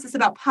parents ask us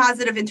about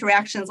positive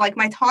interactions, like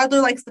my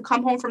toddler likes to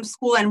come home from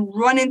school and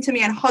run into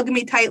me and hug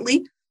me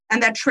tightly,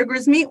 and that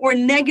triggers me, or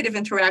negative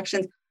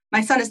interactions.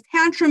 My son is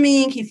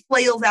tantruming, he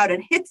flails out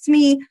and hits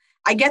me.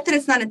 I get that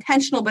it's not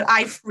intentional, but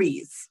I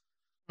freeze.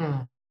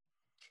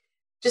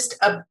 Just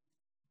a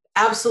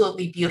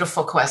absolutely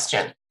beautiful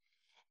question.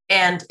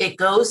 And it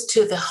goes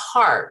to the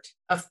heart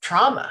of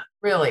trauma,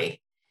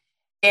 really.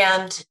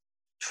 And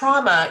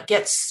trauma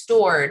gets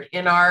stored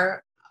in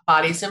our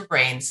bodies and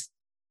brains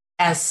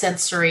as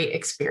sensory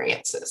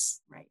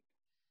experiences. Right.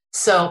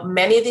 So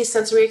many of these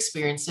sensory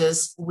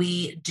experiences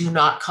we do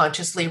not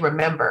consciously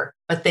remember,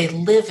 but they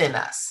live in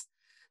us.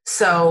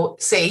 So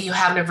say you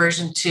have an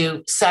aversion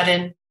to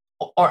sudden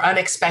or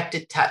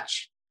unexpected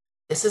touch.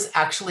 This is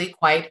actually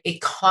quite a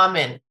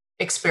common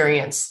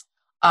experience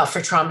for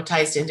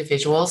traumatized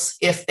individuals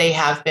if they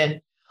have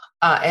been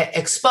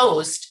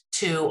exposed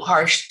to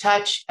harsh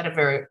touch at a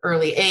very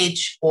early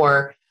age,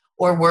 or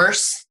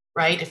worse,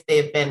 right? If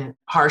they've been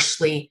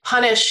harshly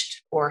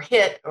punished or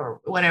hit or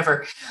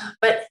whatever.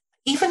 But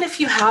even if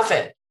you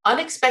haven't,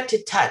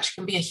 unexpected touch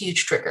can be a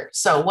huge trigger.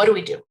 So what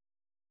do?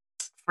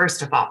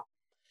 First of all,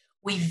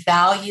 we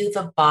value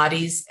the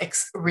body's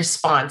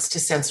response to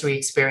sensory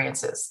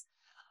experiences.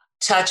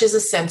 Touch is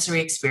a sensory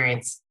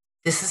experience.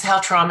 This is how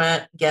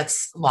trauma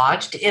gets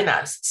lodged in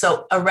us.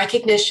 So a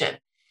recognition,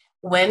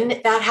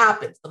 when that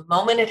happens, the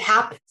moment it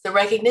happens, the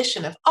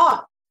recognition of,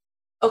 oh,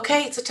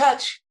 okay, it's a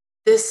touch.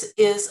 This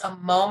is a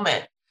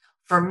moment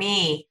for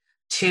me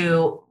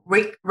to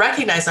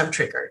recognize I'm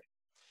triggered.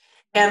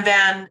 And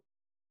then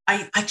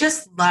I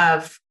just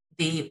love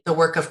the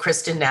work of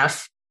Kristin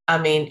Neff. I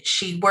mean,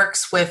 she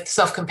works with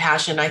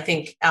self-compassion. I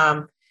think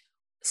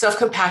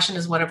self-compassion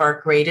is one of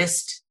our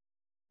greatest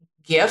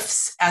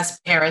gifts as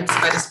parents,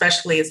 but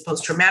especially as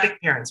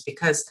post-traumatic parents,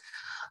 because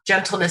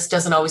gentleness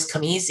doesn't always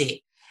come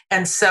easy.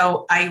 And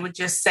so I would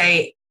just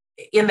say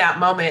in that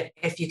moment,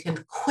 if you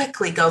can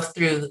quickly go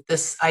through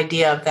this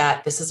idea of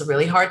that this is a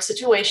really hard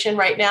situation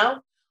right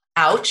now.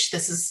 Ouch,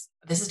 this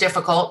is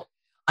difficult.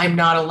 I'm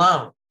not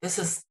alone. This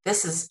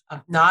is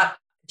not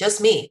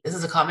just me. This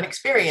is a common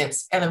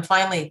experience. And then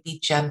finally, be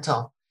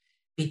gentle.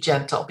 Be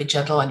gentle. Be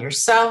gentle on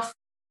yourself.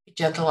 Be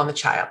gentle on the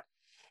child.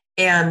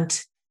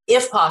 And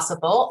if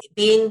possible,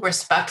 being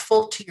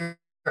respectful to your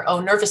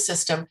own nervous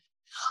system,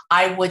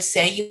 I would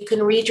say you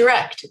can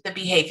redirect the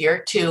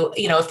behavior to,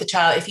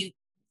 if you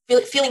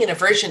feeling an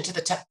aversion to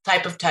the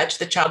type of touch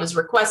the child is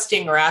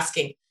requesting or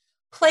asking,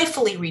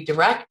 playfully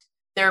redirect.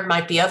 There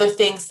might be other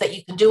things that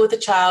you can do with the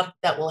child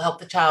that will help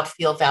the child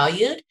feel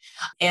valued,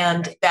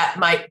 and that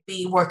might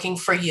be working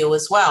for you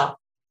as well.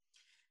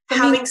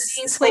 Having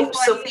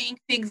saying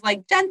things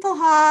like gentle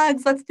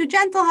hugs, let's do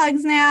gentle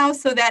hugs now,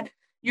 so that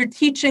you're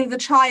teaching the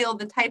child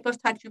the type of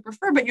touch you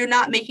prefer, but you're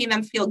not making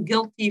them feel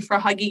guilty for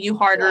hugging you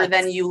harder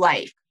than you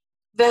like.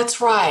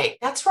 That's right.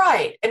 That's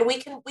right. And we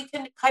can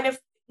kind of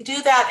do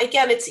that.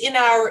 Again, it's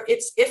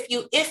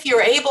if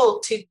you're able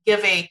to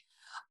give a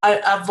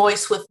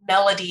voice with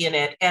melody in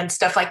it and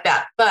stuff like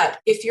that. But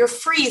if you're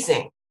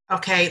freezing,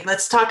 okay,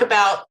 let's talk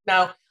about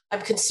now.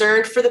 I'm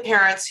concerned for the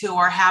parents who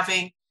are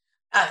having,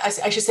 I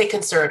should say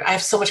concerned. I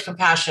have so much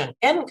compassion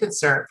and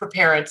concern for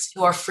parents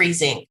who are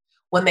freezing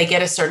when they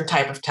get a certain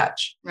type of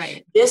touch.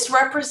 Right. This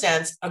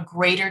represents a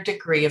greater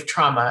degree of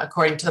trauma,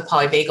 according to the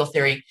polyvagal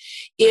theory.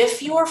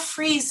 If you are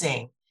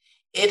freezing,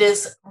 it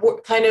is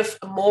kind of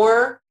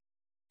more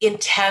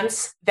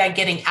intense than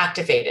getting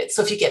activated.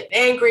 So if you get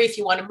angry, if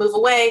you want to move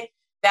away,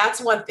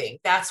 that's one thing.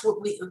 That's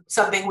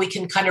something we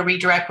can kind of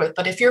redirect with.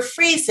 But if you're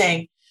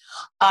freezing,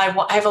 I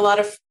have a lot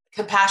of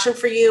compassion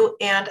for you.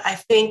 And I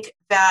think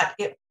that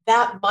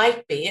that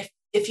might be,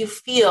 if you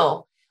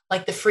feel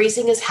like the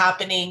freezing is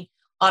happening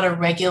on a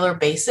regular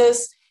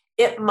basis,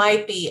 it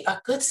might be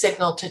a good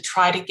signal to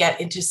try to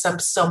get into some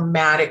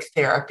somatic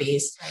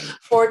therapies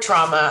for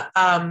trauma,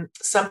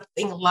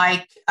 something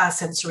like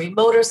sensory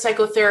motor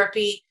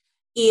psychotherapy,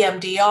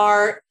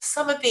 EMDR,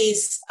 some of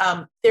these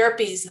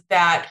therapies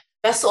that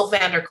Bessel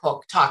van der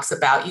Kolk talks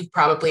about. You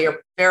probably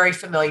are very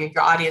familiar,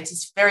 your audience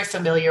is very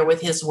familiar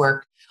with his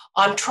work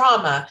on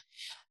trauma,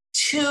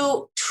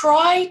 to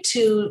try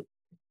to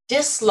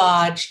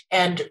dislodge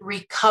and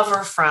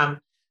recover from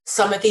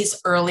some of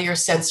these earlier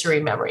sensory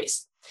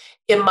memories.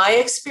 In my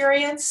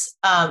experience,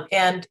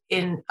 and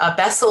in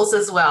Bessel's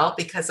as well,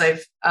 because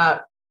I've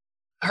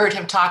heard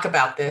him talk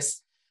about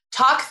this,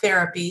 talk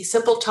therapy,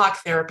 simple talk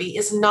therapy,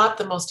 is not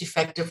the most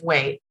effective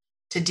way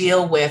to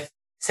deal with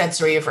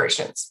sensory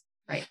aversions.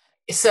 Right.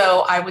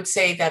 So I would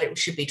say that it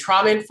should be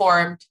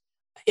trauma-informed,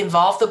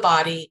 involve the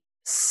body,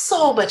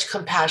 so much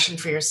compassion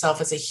for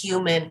yourself as a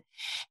human,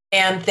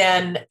 and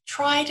then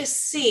try to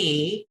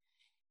see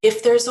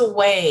if there's a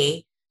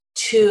way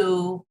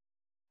to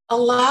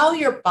allow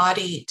your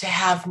body to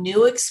have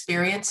new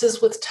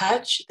experiences with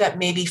touch that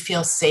maybe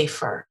feel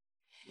safer.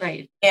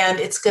 Right. And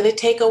it's going to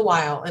take a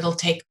while. It'll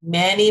take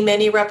many,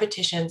 many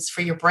repetitions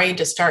for your brain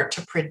to start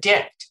to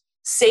predict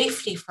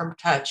safety from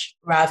touch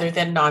rather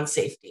than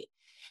non-safety.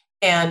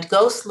 And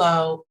go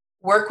slow,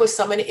 work with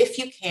someone, if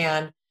you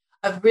can,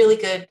 a really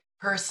good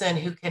person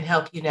who can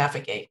help you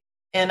navigate.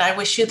 And I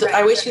wish you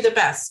the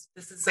best.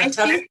 This is a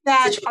tough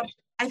situation.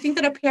 I think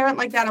that a parent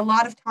like that, a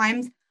lot of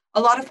times,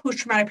 a lot of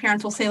post-traumatic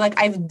parents will say, like,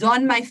 I've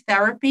done my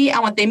therapy.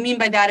 And what they mean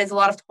by that is a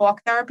lot of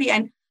talk therapy.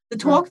 And the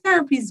talk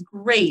therapy is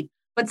great,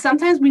 but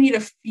sometimes we need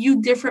a few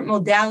different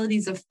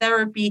modalities of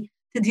therapy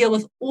to deal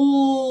with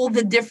all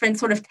the different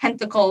sort of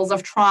tentacles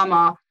of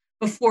trauma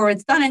before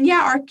it's done. And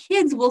yeah, our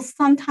kids will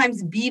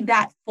sometimes be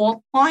that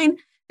fault line,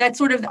 that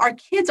sort of, our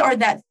kids are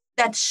that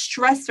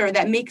stressor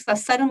that makes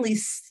us suddenly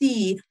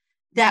see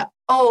that,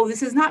 oh,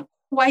 this is not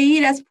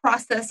quite as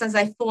processed as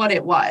I thought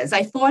it was.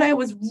 I thought I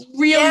was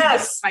really good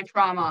with my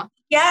trauma.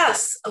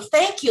 Yes.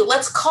 Thank you.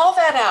 Let's call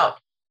that out.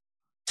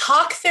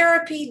 Talk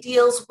therapy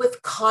deals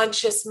with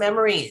conscious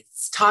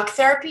memories. Talk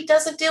therapy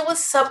doesn't deal with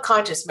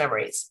subconscious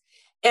memories.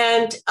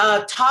 And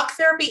talk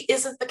therapy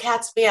isn't the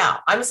cat's meow.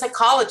 I'm a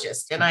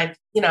psychologist, and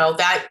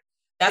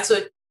that's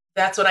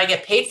what I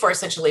get paid for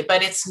essentially,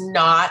 but it's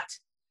not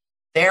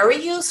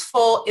very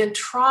useful in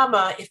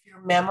trauma if your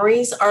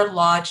memories are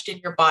lodged in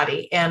your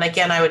body. And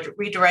again, I would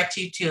redirect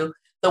you to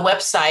the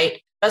website,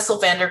 Bessel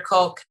van der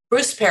Kolk,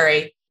 Bruce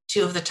Perry,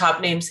 two of the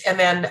top names, and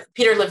then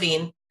Peter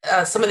Levine,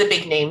 some of the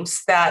big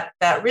names that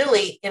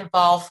really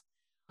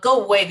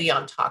go way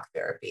beyond talk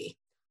therapy.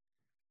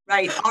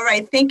 Right. All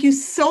right. Thank you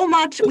so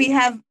much.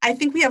 I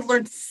think we have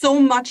learned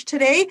so much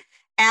today,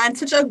 and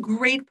such a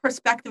great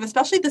perspective,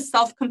 especially the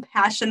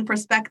self-compassion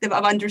perspective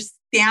of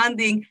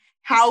understanding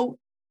how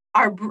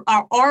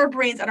our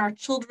brains and our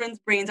children's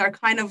brains are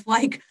kind of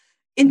like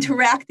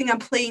interacting and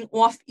playing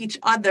off each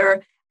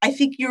other. I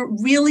think you're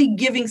really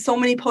giving so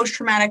many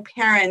post-traumatic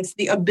parents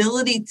the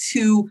ability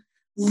to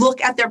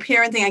look at their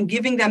parenting and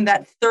giving them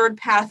that third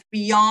path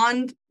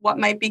beyond what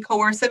might be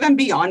coercive and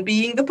beyond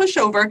being the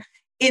pushover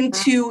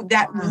into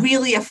that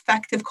really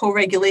effective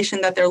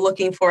co-regulation that they're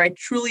looking for. I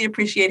truly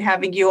appreciate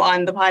having you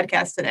on the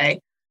podcast today.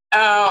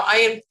 Oh,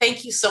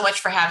 thank you so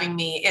much for having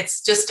me.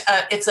 It's just,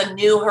 it's a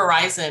new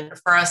horizon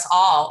for us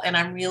all, and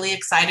I'm really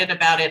excited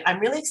about it. I'm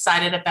really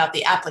excited about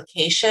the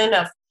application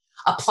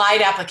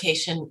applied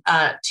application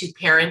to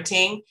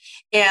parenting.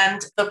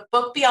 And the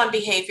book Beyond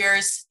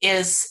Behaviors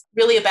is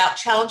really about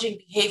challenging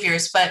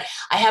behaviors. But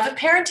I have a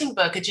parenting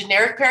book, a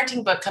generic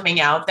parenting book coming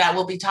out that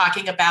will be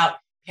talking about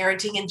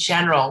parenting in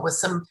general with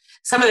some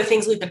of the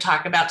things we've been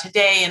talking about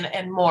today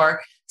and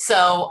more.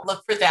 So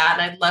look for that.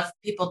 And I'd love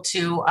people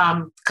to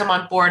come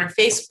on board on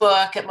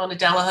Facebook at Mona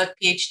Delahooke,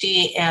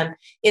 PhD, and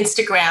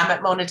Instagram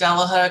at Mona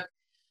Delahooke,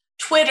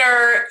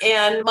 Twitter,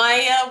 and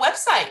my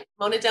website,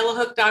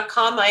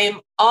 monadelahooke.com. I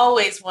am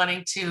always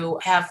wanting to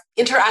have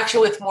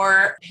interaction with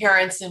more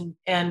parents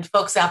and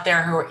folks out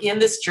there who are in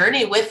this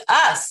journey with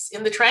us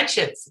in the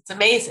trenches. It's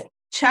amazing.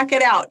 Check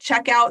it out.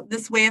 Check out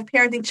This Way of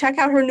Parenting. Check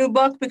out her new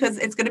book because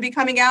it's going to be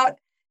coming out.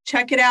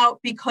 Check it out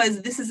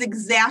because this is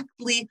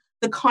exactly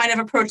the kind of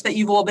approach that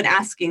you've all been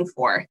asking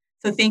for.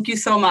 So thank you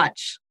so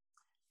much.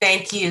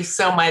 Thank you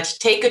so much.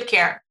 Take good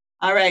care.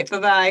 All right.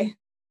 Bye-bye.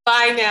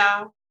 Bye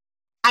now.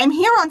 I'm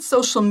here on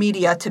social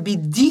media to be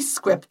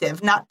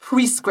descriptive, not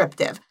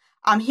prescriptive.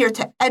 I'm here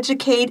to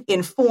educate,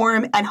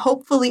 inform, and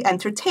hopefully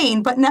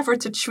entertain, but never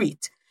to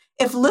treat.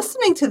 If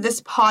listening to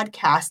this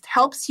podcast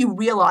helps you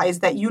realize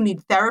that you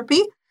need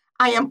therapy,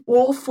 I am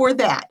all for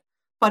that.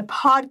 But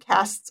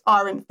podcasts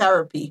aren't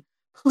therapy.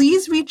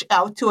 Please reach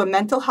out to a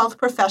mental health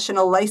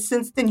professional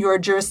licensed in your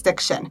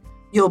jurisdiction.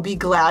 You'll be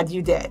glad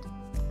you did.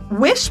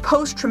 Wish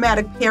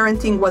Post-Traumatic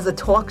Parenting was a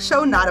talk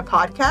show, not a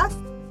podcast?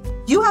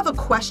 You have a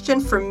question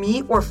for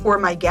me or for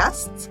my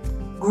guests?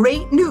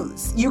 Great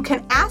news. You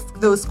can ask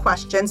those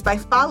questions by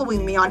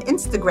following me on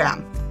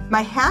Instagram.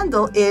 My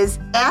handle is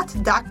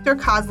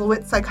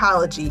 @DrKoslowitz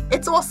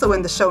It's also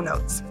in the show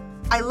notes.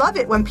 I love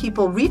it when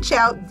people reach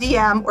out,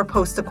 DM, or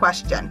post a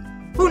question.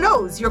 Who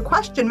knows, your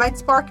question might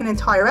spark an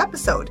entire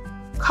episode.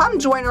 Come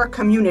join our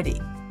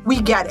community.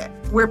 We get it.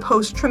 We're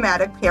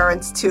post-traumatic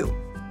parents too.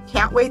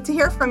 Can't wait to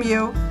hear from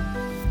you.